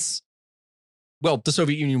since, well, the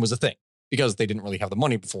Soviet Union was a thing, because they didn't really have the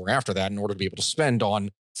money before and after that in order to be able to spend on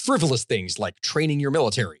frivolous things like training your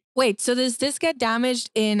military. Wait, so does this get damaged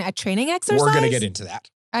in a training exercise? We're going to get into that.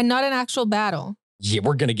 And not an actual battle? Yeah,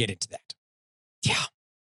 we're going to get into that. Yeah.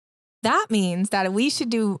 That means that we should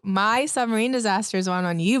do my submarine disasters one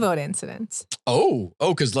on U-boat incidents. Oh,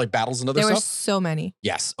 because like battles and other stuff? There were so many.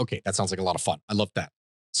 Yes. Okay. That sounds like a lot of fun. I love that.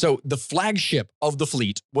 So the flagship of the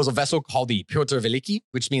fleet was a vessel called the Pyotr Veliki,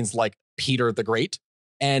 which means like Peter the Great,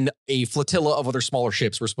 and a flotilla of other smaller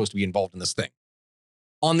ships were supposed to be involved in this thing.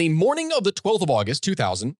 On the morning of the 12th of August,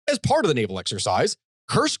 2000, as part of the naval exercise,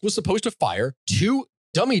 Kursk was supposed to fire 2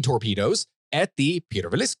 dummy torpedoes at the Peter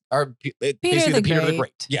the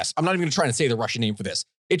Great. Yes, I'm not even going to try to say the Russian name for this.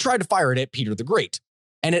 It tried to fire it at Peter the Great.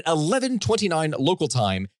 And at 11:29 local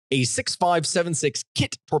time, a 6576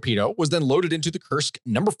 Kit torpedo was then loaded into the Kursk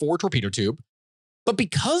No. 4 torpedo tube. But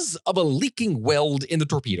because of a leaking weld in the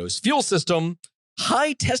torpedo's fuel system,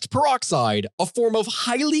 high test peroxide, a form of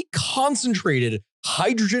highly concentrated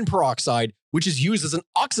hydrogen peroxide, which is used as an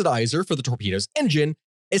oxidizer for the torpedo's engine,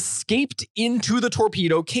 escaped into the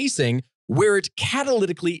torpedo casing, where it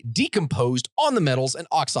catalytically decomposed on the metals and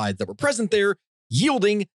oxides that were present there,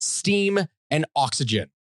 yielding steam and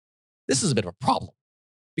oxygen. This is a bit of a problem,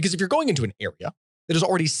 because if you're going into an area that is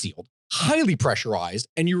already sealed, highly pressurized,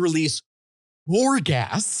 and you release more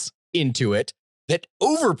gas into it that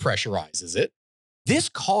overpressurizes it, This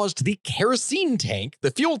caused the kerosene tank,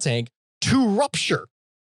 the fuel tank, to rupture,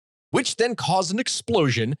 which then caused an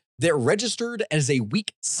explosion that registered as a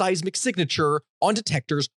weak seismic signature on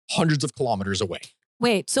detectors hundreds of kilometers away.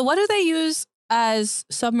 Wait, so what do they use as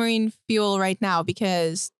submarine fuel right now?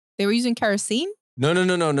 Because they were using kerosene? No.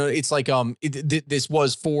 It's like this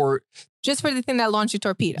was for just for the thing that launched a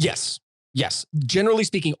torpedo. Yes. Generally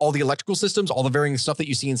speaking, all the electrical systems, all the varying stuff that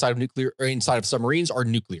you see inside of nuclear or inside of submarines are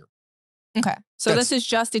nuclear. Okay. So this is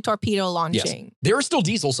just the torpedo launching. Yes. There are still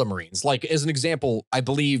diesel submarines. Like, as an example, I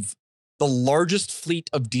believe the largest fleet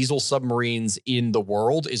of diesel submarines in the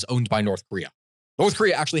world is owned by North Korea. North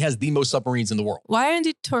Korea actually has the most submarines in the world. Why aren't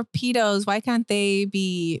it torpedoes? Why can't they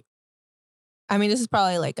be? I mean, this is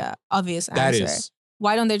probably like a obvious answer. That is.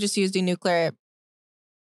 Why don't they just use the nuclear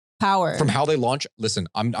power? From how they launch, listen,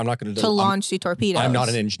 I'm not going to launch the torpedoes. I'm not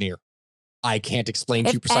an engineer. I can't explain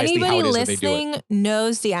to you precisely how it is that they do it. If anybody listening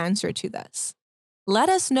knows the answer to this, let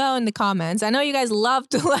us know in the comments. I know you guys love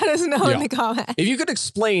to let us know in the comments. If you could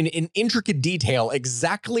explain in intricate detail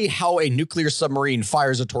exactly how a nuclear submarine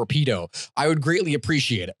fires a torpedo, I would greatly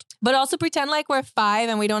appreciate it. But also pretend like we're 5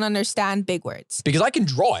 and we don't understand big words. Because I can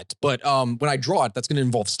draw it, but when I draw it, that's going to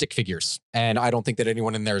involve stick figures. And I don't think that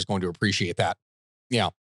anyone in there is going to appreciate that. Yeah.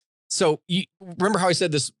 So you remember how I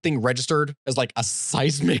said this thing registered as like a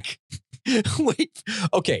seismic? Wait,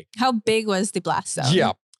 okay. How big was the blast zone?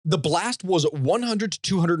 Yeah. The blast was 100 to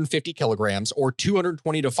 250 kilograms or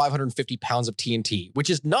 220 to 550 pounds of TNT, which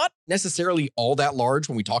is not necessarily all that large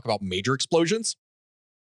when we talk about major explosions.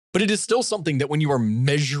 But it is still something that when you are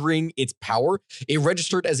measuring its power, it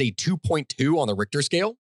registered as a 2.2 on the Richter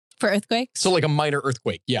scale. For earthquakes? So like a minor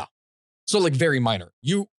earthquake, yeah. So like very minor.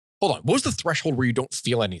 Hold on, what was the threshold where you don't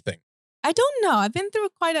feel anything? I don't know. I've been through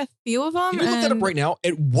quite a few of them. Can you look that up right now?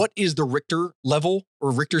 At what is the Richter level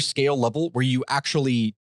or Richter scale level where you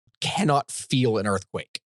actually cannot feel an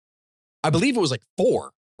earthquake? I believe it was like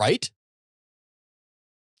 4, right?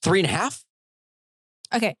 3.5?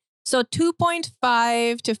 Okay. So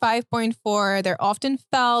 2.5 to 5.4, they're often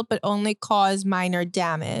felt, but only cause minor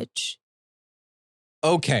damage.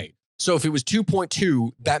 Okay. So if it was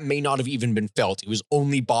 2.2, that may not have even been felt. It was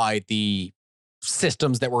only by the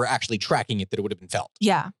systems that were actually tracking it that it would have been felt.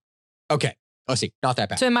 Yeah. Okay. Oh, see, not that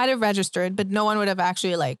bad. So it might have registered, but no one would have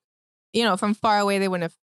actually from far away, they wouldn't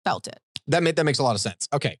have felt it. That makes a lot of sense.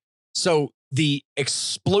 Okay. So the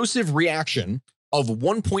explosive reaction of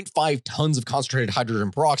 1.5 tons of concentrated hydrogen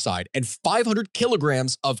peroxide and 500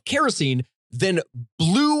 kilograms of kerosene then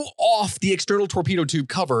blew off the external torpedo tube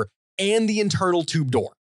cover and the internal tube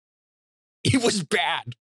door. It was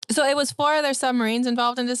bad. So it was 4 other submarines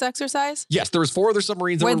involved in this exercise? Yes, there was 4 other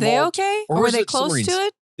submarines that were involved. Were they okay? Or were they close to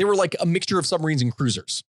it? They were like a mixture of submarines and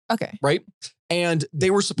cruisers. Okay. Right? And they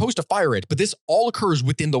were supposed to fire it, but this all occurs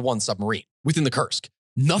within the one submarine, within the Kursk.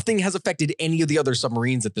 Nothing has affected any of the other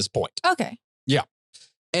submarines at this point. Okay. Yeah.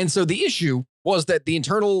 And so the issue was that the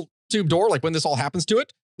internal tube door, like when this all happens to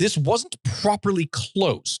it, this wasn't properly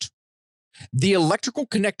closed. The electrical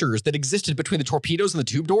connectors that existed between the torpedoes and the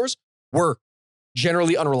tube doors were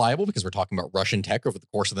generally unreliable because we're talking about Russian tech over the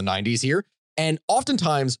course of the 90s here. And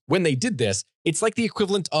oftentimes when they did this, it's like the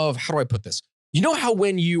equivalent of, how do I put this? You know how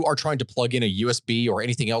when you are trying to plug in a USB or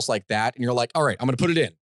anything else like that, and you're like, all right, I'm going to put it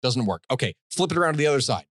in. Doesn't work. Okay, flip it around to the other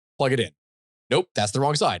side. Plug it in. Nope, that's the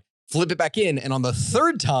wrong side. Flip it back in. And on the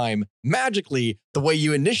third time, magically, the way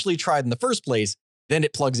you initially tried in the first place, then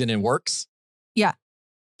it plugs in and works. Yeah.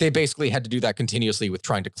 They basically had to do that continuously with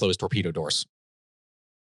trying to close torpedo doors.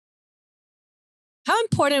 How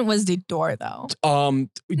important was the door, though? No,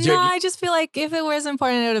 I just feel like if it was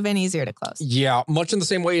important, it would have been easier to close. Yeah, much in the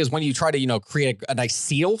same way as when you try to, create a nice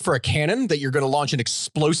seal for a cannon that you're going to launch an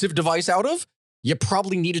explosive device out of, you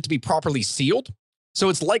probably need it to be properly sealed. So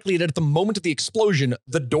it's likely that at the moment of the explosion,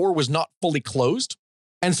 the door was not fully closed.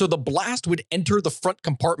 And so the blast would enter the front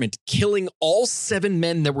compartment, killing all 7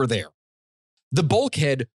 men that were there. The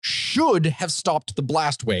bulkhead should have stopped the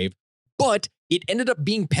blast wave, but it ended up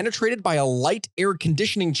being penetrated by a light air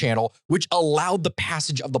conditioning channel, which allowed the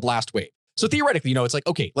passage of the blast wave. So theoretically, it's like,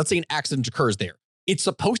 okay, let's say an accident occurs there. It's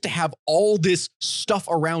supposed to have all this stuff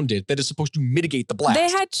around it that is supposed to mitigate the blast. They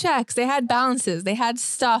had checks, they had balances, they had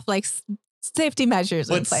stuff like safety measures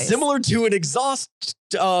in place. But similar to an exhaust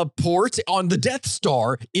port on the Death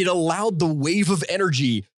Star, it allowed the wave of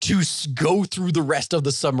energy to go through the rest of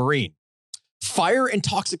the submarine. Fire and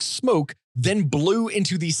toxic smoke then blew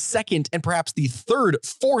into the second and perhaps the third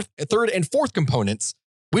and fourth components,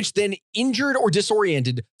 which then injured or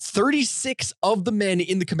disoriented 36 of the men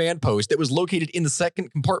in the command post that was located in the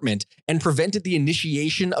second compartment and prevented the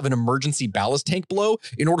initiation of an emergency ballast tank blow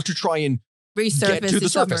in order to try and resurface get to the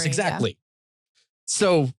surface. submarine, Exactly.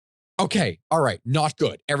 So, okay, all right, not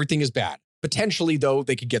good. Everything is bad. Potentially, though,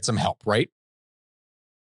 they could get some help, right?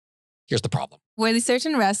 Here's the problem. Were the search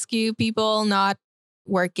and rescue people not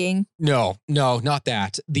working? No, not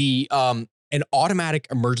that. An automatic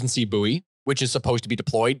emergency buoy, which is supposed to be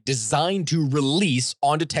deployed, designed to release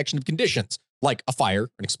on detection of conditions, like a fire,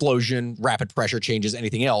 an explosion, rapid pressure changes,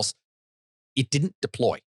 anything else. It didn't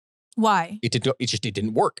deploy. Why? It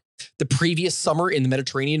didn't work. The previous summer in the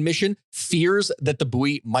Mediterranean mission, fears that the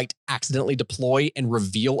buoy might accidentally deploy and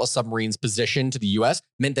reveal a submarine's position to the US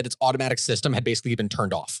meant that its automatic system had basically been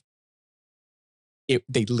turned off.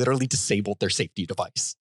 They literally disabled their safety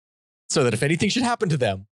device so that if anything should happen to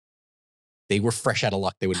them, they were fresh out of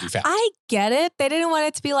luck. They wouldn't be found. I get it. They didn't want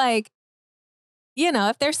it to be like,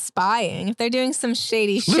 if they're spying, if they're doing some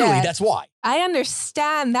shady shit. Literally, that's why. I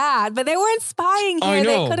understand that, but they weren't spying here. I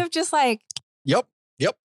know. They could have just Yep.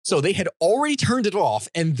 So they had already turned it off,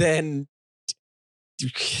 and then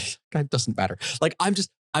it doesn't matter. Like I'm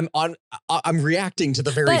reacting to the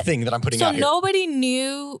very thing that I'm putting out here. So nobody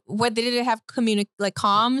knew what they didn't have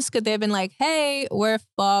comms. Could they have been like, "Hey, we're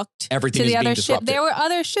fucked." Everything to the is other being ship. disrupted. There were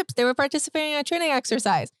other ships. They were participating in a training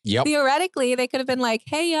exercise. Yep. Theoretically, they could have been like,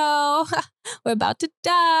 "Hey, yo, we're about to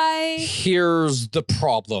die." Here's the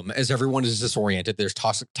problem: as everyone is disoriented, there's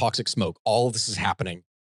toxic smoke. All of this is happening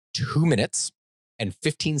 2 minutes and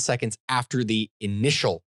 15 seconds after the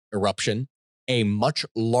initial eruption. A much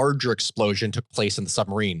larger explosion took place in the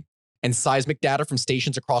submarine. And seismic data from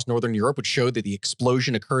stations across Northern Europe would show that the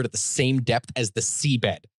explosion occurred at the same depth as the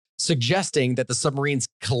seabed, suggesting that the submarine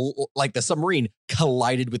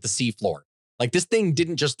collided with the seafloor. Like this thing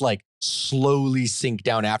didn't just slowly sink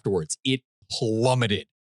down afterwards. It plummeted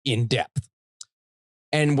in depth.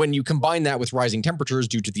 And when you combine that with rising temperatures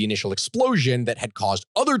due to the initial explosion that had caused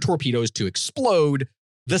other torpedoes to explode,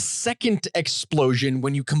 the second explosion,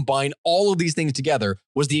 when you combine all of these things together,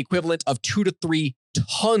 was the equivalent of 2 to 3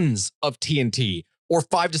 tons of TNT, or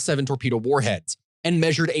 5 to 7 torpedo warheads, and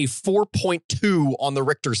measured a 4.2 on the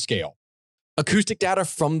Richter scale. Acoustic data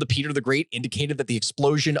from the Peter the Great indicated that the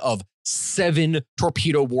explosion of 7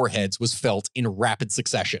 torpedo warheads was felt in rapid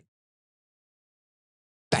succession.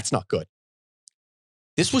 That's not good.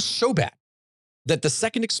 This was so bad that the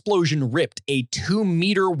second explosion ripped a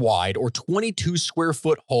 2-meter wide or 22 square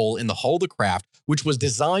foot hole in the hull of the craft, which was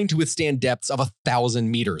designed to withstand depths of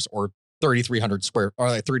 1,000 meters or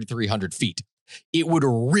 3,300 feet. It would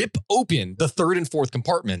rip open the third and fourth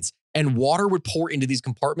compartments, and water would pour into these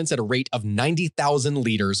compartments at a rate of 90,000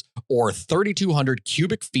 liters or 3,200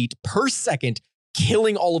 cubic feet per second,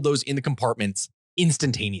 killing all of those in the compartments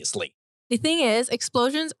instantaneously. The thing is,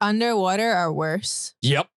 explosions underwater are worse.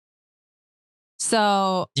 Yep.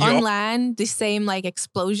 So on land, the same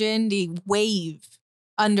explosion, the wave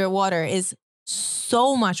underwater is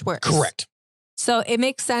so much worse. Correct. So it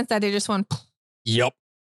makes sense that they just went. Yep.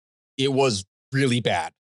 It was really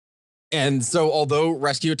bad. And so although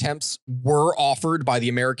rescue attempts were offered by the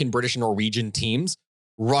American, British, and Norwegian teams,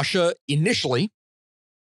 Russia initially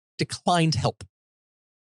declined help.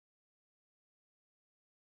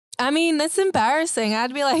 I mean, that's embarrassing.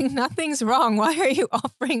 I'd be like, nothing's wrong. Why are you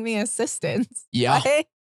offering me assistance? Yeah.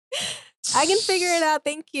 I can figure it out.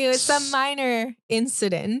 Thank you. It's a minor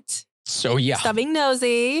incident. So yeah. Stop being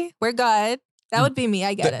nosy. We're good. That would be me.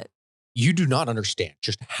 I get it. You do not understand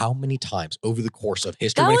just how many times over the course of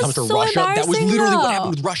history That when it was comes to so Russia, that was literally what though.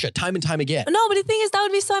 happened with Russia time and time again. No, but the thing is, that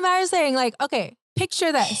would be so embarrassing. Okay,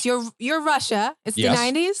 picture this. You're Russia. It's Yes. the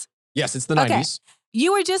 90s. Yes, it's the 90s.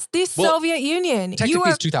 You were just the Soviet Union.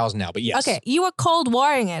 Technically it's 2000 now, but yes. Okay, you were Cold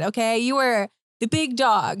Warring it, okay? You were the big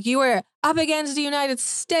dog. You were up against the United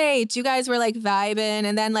States. You guys were vibing.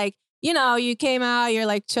 And then you came out,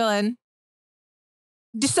 you're chilling.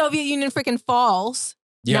 The Soviet Union freaking falls.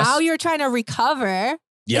 Yes. Now you're trying to recover.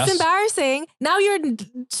 Yes. It's embarrassing. Now your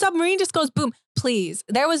submarine just goes boom. Please.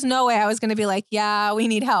 There was no way I was going to be like, yeah, we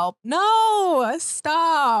need help. No,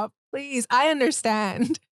 stop. Please. I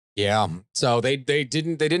understand. Yeah. So they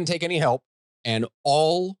didn't take any help, and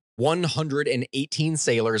all 118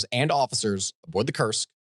 sailors and officers aboard the Kursk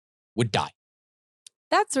would die.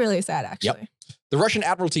 That's really sad, actually. Yep. The Russian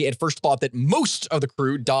Admiralty at first thought that most of the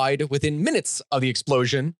crew died within minutes of the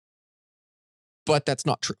explosion, but that's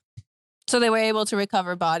not true. So they were able to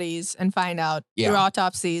recover bodies and find out through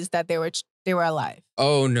autopsies that they were alive.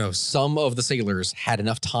 Oh no, some of the sailors had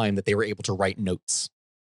enough time that they were able to write notes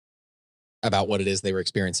about what it is they were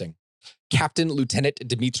experiencing. Captain Lieutenant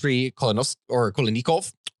Dmitry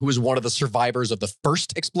Kolenikov, who was one of the survivors of the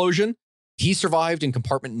first explosion, he survived in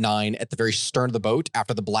compartment 9 at the very stern of the boat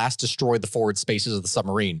after the blast destroyed the forward spaces of the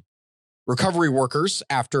submarine. Recovery workers,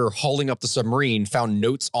 after hauling up the submarine, found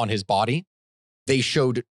notes on his body They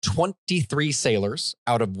showed 23 sailors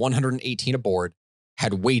out of 118 aboard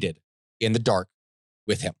had waited in the dark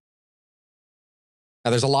with him. Now,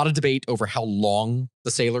 there's a lot of debate over how long the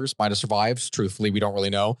sailors might have survived. Truthfully, we don't really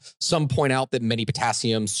know. Some point out that many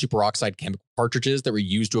potassium superoxide chemical cartridges that were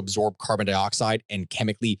used to absorb carbon dioxide and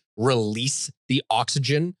chemically release the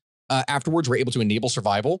oxygen afterwards were able to enable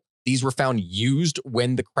survival. These were found used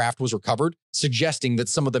when the craft was recovered, suggesting that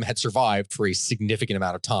some of them had survived for a significant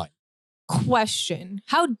amount of time. Question.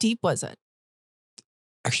 How deep was it?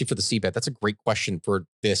 Actually, for the seabed, that's a great question for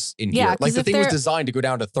this in Yeah, here. Like 'cause the if thing was they're- designed to go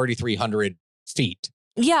down to 3,300 feet.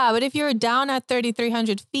 Yeah, but if you're down at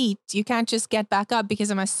 3,300 feet, you can't just get back up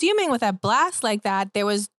because I'm assuming with a blast like that, there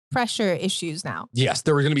was pressure issues now. Yes,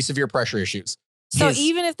 there were going to be severe pressure issues. So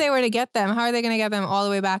even if they were to get them, how are they going to get them all the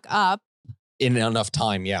way back up? In enough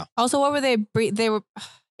time, yeah. Also, what were they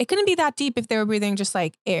it couldn't be that deep if they were breathing just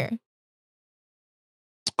like air.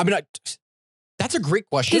 I mean, that's a great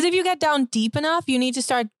question. Because if you get down deep enough, you need to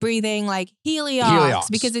start breathing like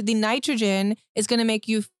heliox. Because the nitrogen is going to make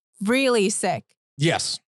you really sick.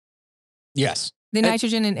 Yes. The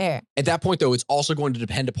nitrogen in air. At that point, though, it's also going to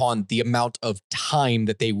depend upon the amount of time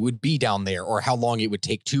that they would be down there or how long it would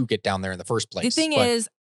take to get down there in the first place. The thing is,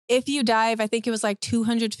 if you dive, I think it was like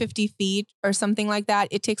 250 feet or something like that,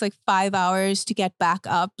 it takes like 5 hours to get back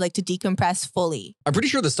up, like to decompress fully. I'm pretty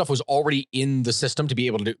sure the stuff was already in the system to be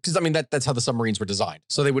able to do, because I mean, that's how the submarines were designed.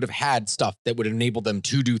 So they would have had stuff that would enable them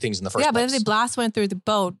to do things in the first place. Yeah, but if the blast went through the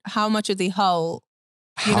boat, how much of the hull,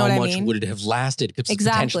 you know how what I much mean? would it have lasted? Because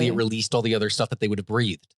potentially it released all the other stuff that they would have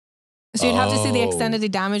breathed. So you'd have to see the extent of the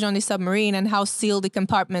damage on the submarine and how sealed the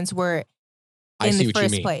compartments were in the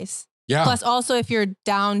first place. Yeah. Plus, also, if you're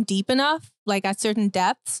down deep enough, like at certain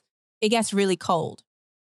depths, it gets really cold.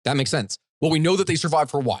 That makes sense. Well, we know that they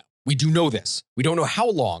survived for a while. We do know this. We don't know how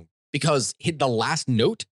long because the last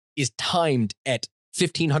note is timed at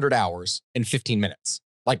 1,500 hours and 15 minutes,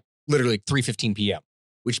 like literally 3:15 p.m.,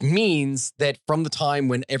 which means that from the time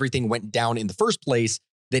when everything went down in the first place,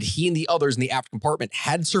 that he and the others in the aft compartment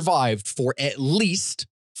had survived for at least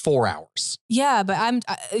 4 hours. Yeah, but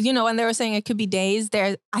when they were saying it could be days,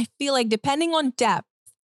 I feel like depending on depth,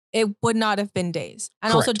 it would not have been days.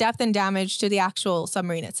 And also depth and damage to the actual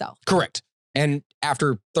submarine itself. Correct. And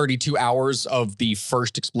after 32 hours of the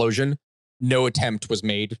first explosion, no attempt was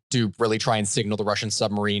made to really try and signal the Russian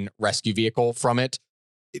submarine rescue vehicle from it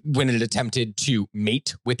when it attempted to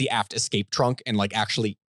mate with the aft escape trunk and like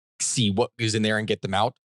actually see what was in there and get them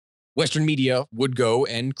out. Western media would go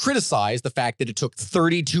and criticize the fact that it took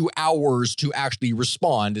 32 hours to actually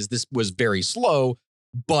respond, as this was very slow.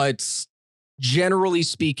 But generally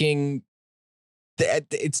speaking,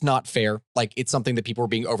 it's not fair. Like, it's something that people were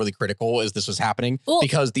being overly critical as this was happening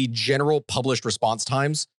because the general published response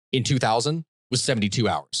times in 2000 was 72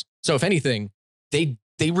 hours. So if anything, they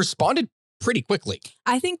responded pretty quickly.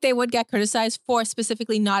 I think they would get criticized for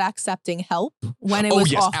specifically not accepting help when it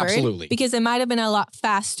was offered. Absolutely. Because it might have been a lot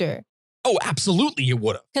faster. Oh, absolutely it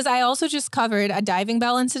would have. Because I also just covered a diving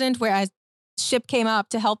bell incident where a ship came up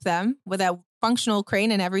to help them with a functional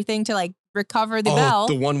crane and everything to like recover the bell.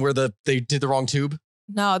 The one where they did the wrong tube?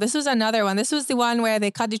 No, this was another one. This was the one where they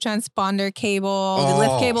cut the transponder cable, the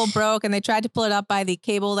lift cable broke, and they tried to pull it up by the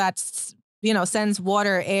cable that's, sends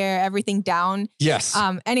water, air, everything down. Yes.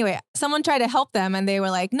 Anyway, someone tried to help them and they were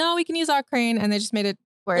like, no, we can use our crane. And they just made it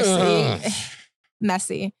worse.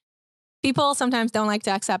 Messy. People sometimes don't like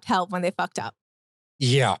to accept help when they fucked up.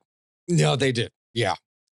 Yeah. No, they did. Yeah.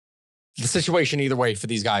 The situation either way for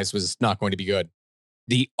these guys was not going to be good.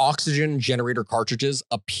 The oxygen generator cartridges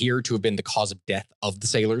appear to have been the cause of death of the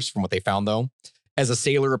sailors from what they found, though, as a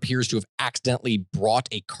sailor appears to have accidentally brought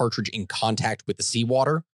a cartridge in contact with the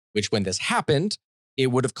seawater, which when this happened, it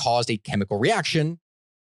would have caused a chemical reaction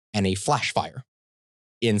and a flash fire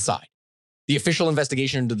inside. The official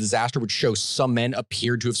investigation into the disaster would show some men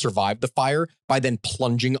appeared to have survived the fire by then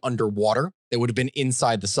plunging underwater that would have been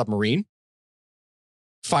inside the submarine.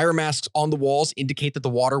 Fire masks on the walls indicate that the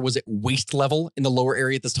water was at waist level in the lower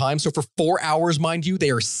area at this time. So for 4 hours, mind you,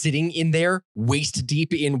 they are sitting in there waist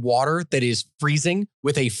deep in water that is freezing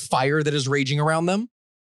with a fire that is raging around them.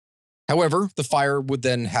 However, the fire would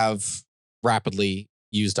then have rapidly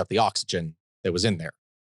used up the oxygen that was in there,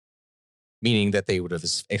 meaning that they would have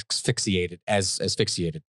asphyxiated.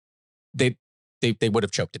 They would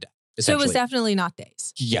have choked to death. So it was definitely not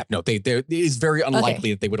days. Yeah, no, it is very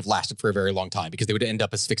unlikely that they would have lasted for a very long time because they would end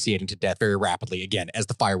up asphyxiating to death very rapidly, again, as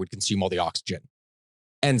the fire would consume all the oxygen.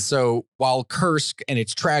 And so while Kursk and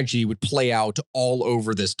its tragedy would play out all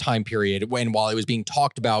over this time period, while it was being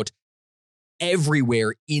talked about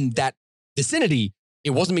everywhere in that vicinity,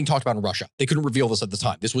 it wasn't being talked about in Russia. They couldn't reveal this at the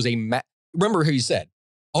time. This was remember how you said,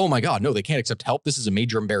 oh my God, no, they can't accept help. This is a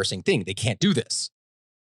major embarrassing thing. They can't do this.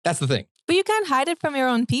 That's the thing. But you can't hide it from your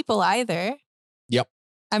own people either. Yep.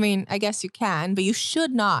 I mean, I guess you can, but you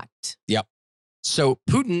should not. Yep. So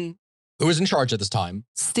Putin, who was in charge at this time.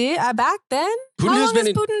 Still, back then? Putin How has long been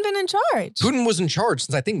has Putin been in charge? Putin was in charge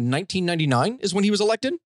since I think 1999 is when he was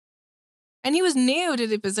elected. And he was new to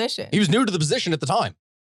the position. He was new to the position at the time.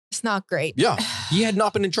 It's not great. Yeah. He had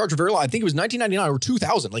not been in charge for very long. I think it was 1999 or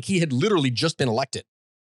 2000. Like he had literally just been elected.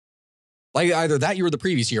 Like either that year or the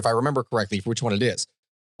previous year, if I remember correctly, for which one it is.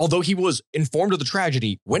 Although he was informed of the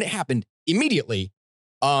tragedy when it happened immediately,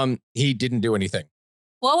 he didn't do anything.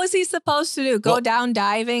 What was he supposed to do? Go down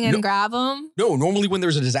diving and grab him? No, normally when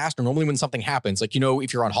there's a disaster, normally when something happens, like, you know,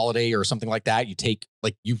 if you're on holiday or something like that,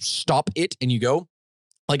 you stop it and you go.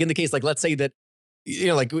 Like in the case, like, let's say that, you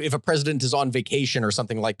know, like if a president is on vacation or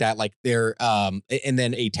something like that, like they're, and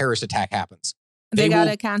then a terrorist attack happens. They got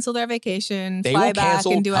to cancel their vacation, fly back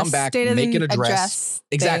and do a state of make an address.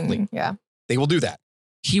 Exactly. Thing. Yeah. They will do that.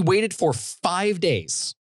 He waited for 5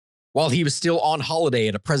 days while he was still on holiday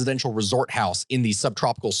at a presidential resort house in the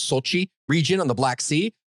subtropical Sochi region on the Black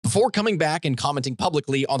Sea before coming back and commenting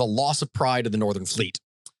publicly on the loss of pride of the Northern Fleet.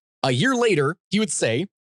 A year later, he would say,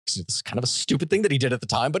 this is kind of a stupid thing that he did at the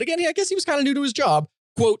time, but again, I guess he was kind of new to his job,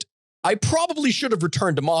 quote, I probably should have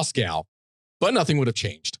returned to Moscow, but nothing would have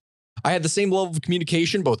changed. I had the same level of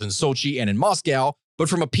communication both in Sochi and in Moscow, but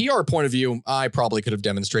from a PR point of view, I probably could have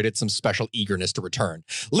demonstrated some special eagerness to return.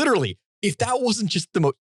 Literally, if that wasn't just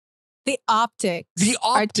the optics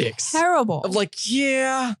are terrible. Of like,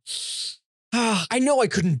 yeah, I know I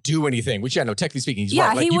couldn't do anything, which I know, technically speaking, he's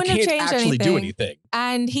right. Like, he you wouldn't can't have changed actually anything. do anything.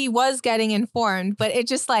 And he was getting informed, but it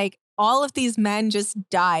just like all of these men just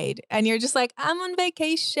died. And you're just like, I'm on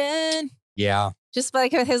vacation. Yeah. Just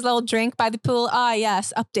like his little drink by the pool. Ah,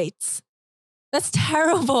 yes, updates. That's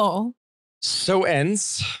terrible. So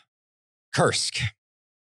ends Kursk.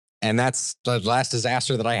 And that's the last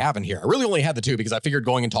disaster that I have in here. I really only had the two because I figured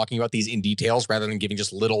going and talking about these in details rather than giving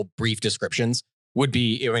just little brief descriptions would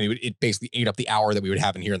be, I mean, it basically ate up the hour that we would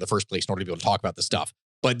have in here in the first place in order to be able to talk about this stuff.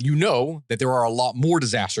 But you know that there are a lot more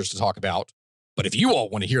disasters to talk about. But if you all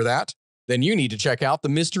want to hear that, then you need to check out The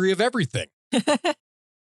Mystery of Everything.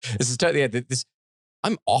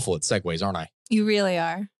 I'm awful at segues, aren't I? You really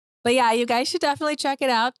are. But yeah, you guys should definitely check it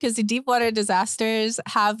out because the deep water disasters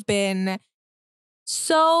have been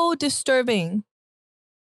so disturbing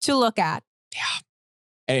to look at. Yeah.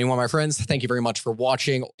 Anyway, my friends, thank you very much for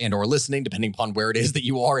watching and or listening, depending upon where it is that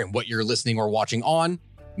you are and what you're listening or watching on.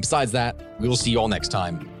 And besides that, we will see you all next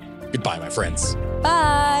time. Goodbye, my friends.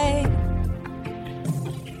 Bye.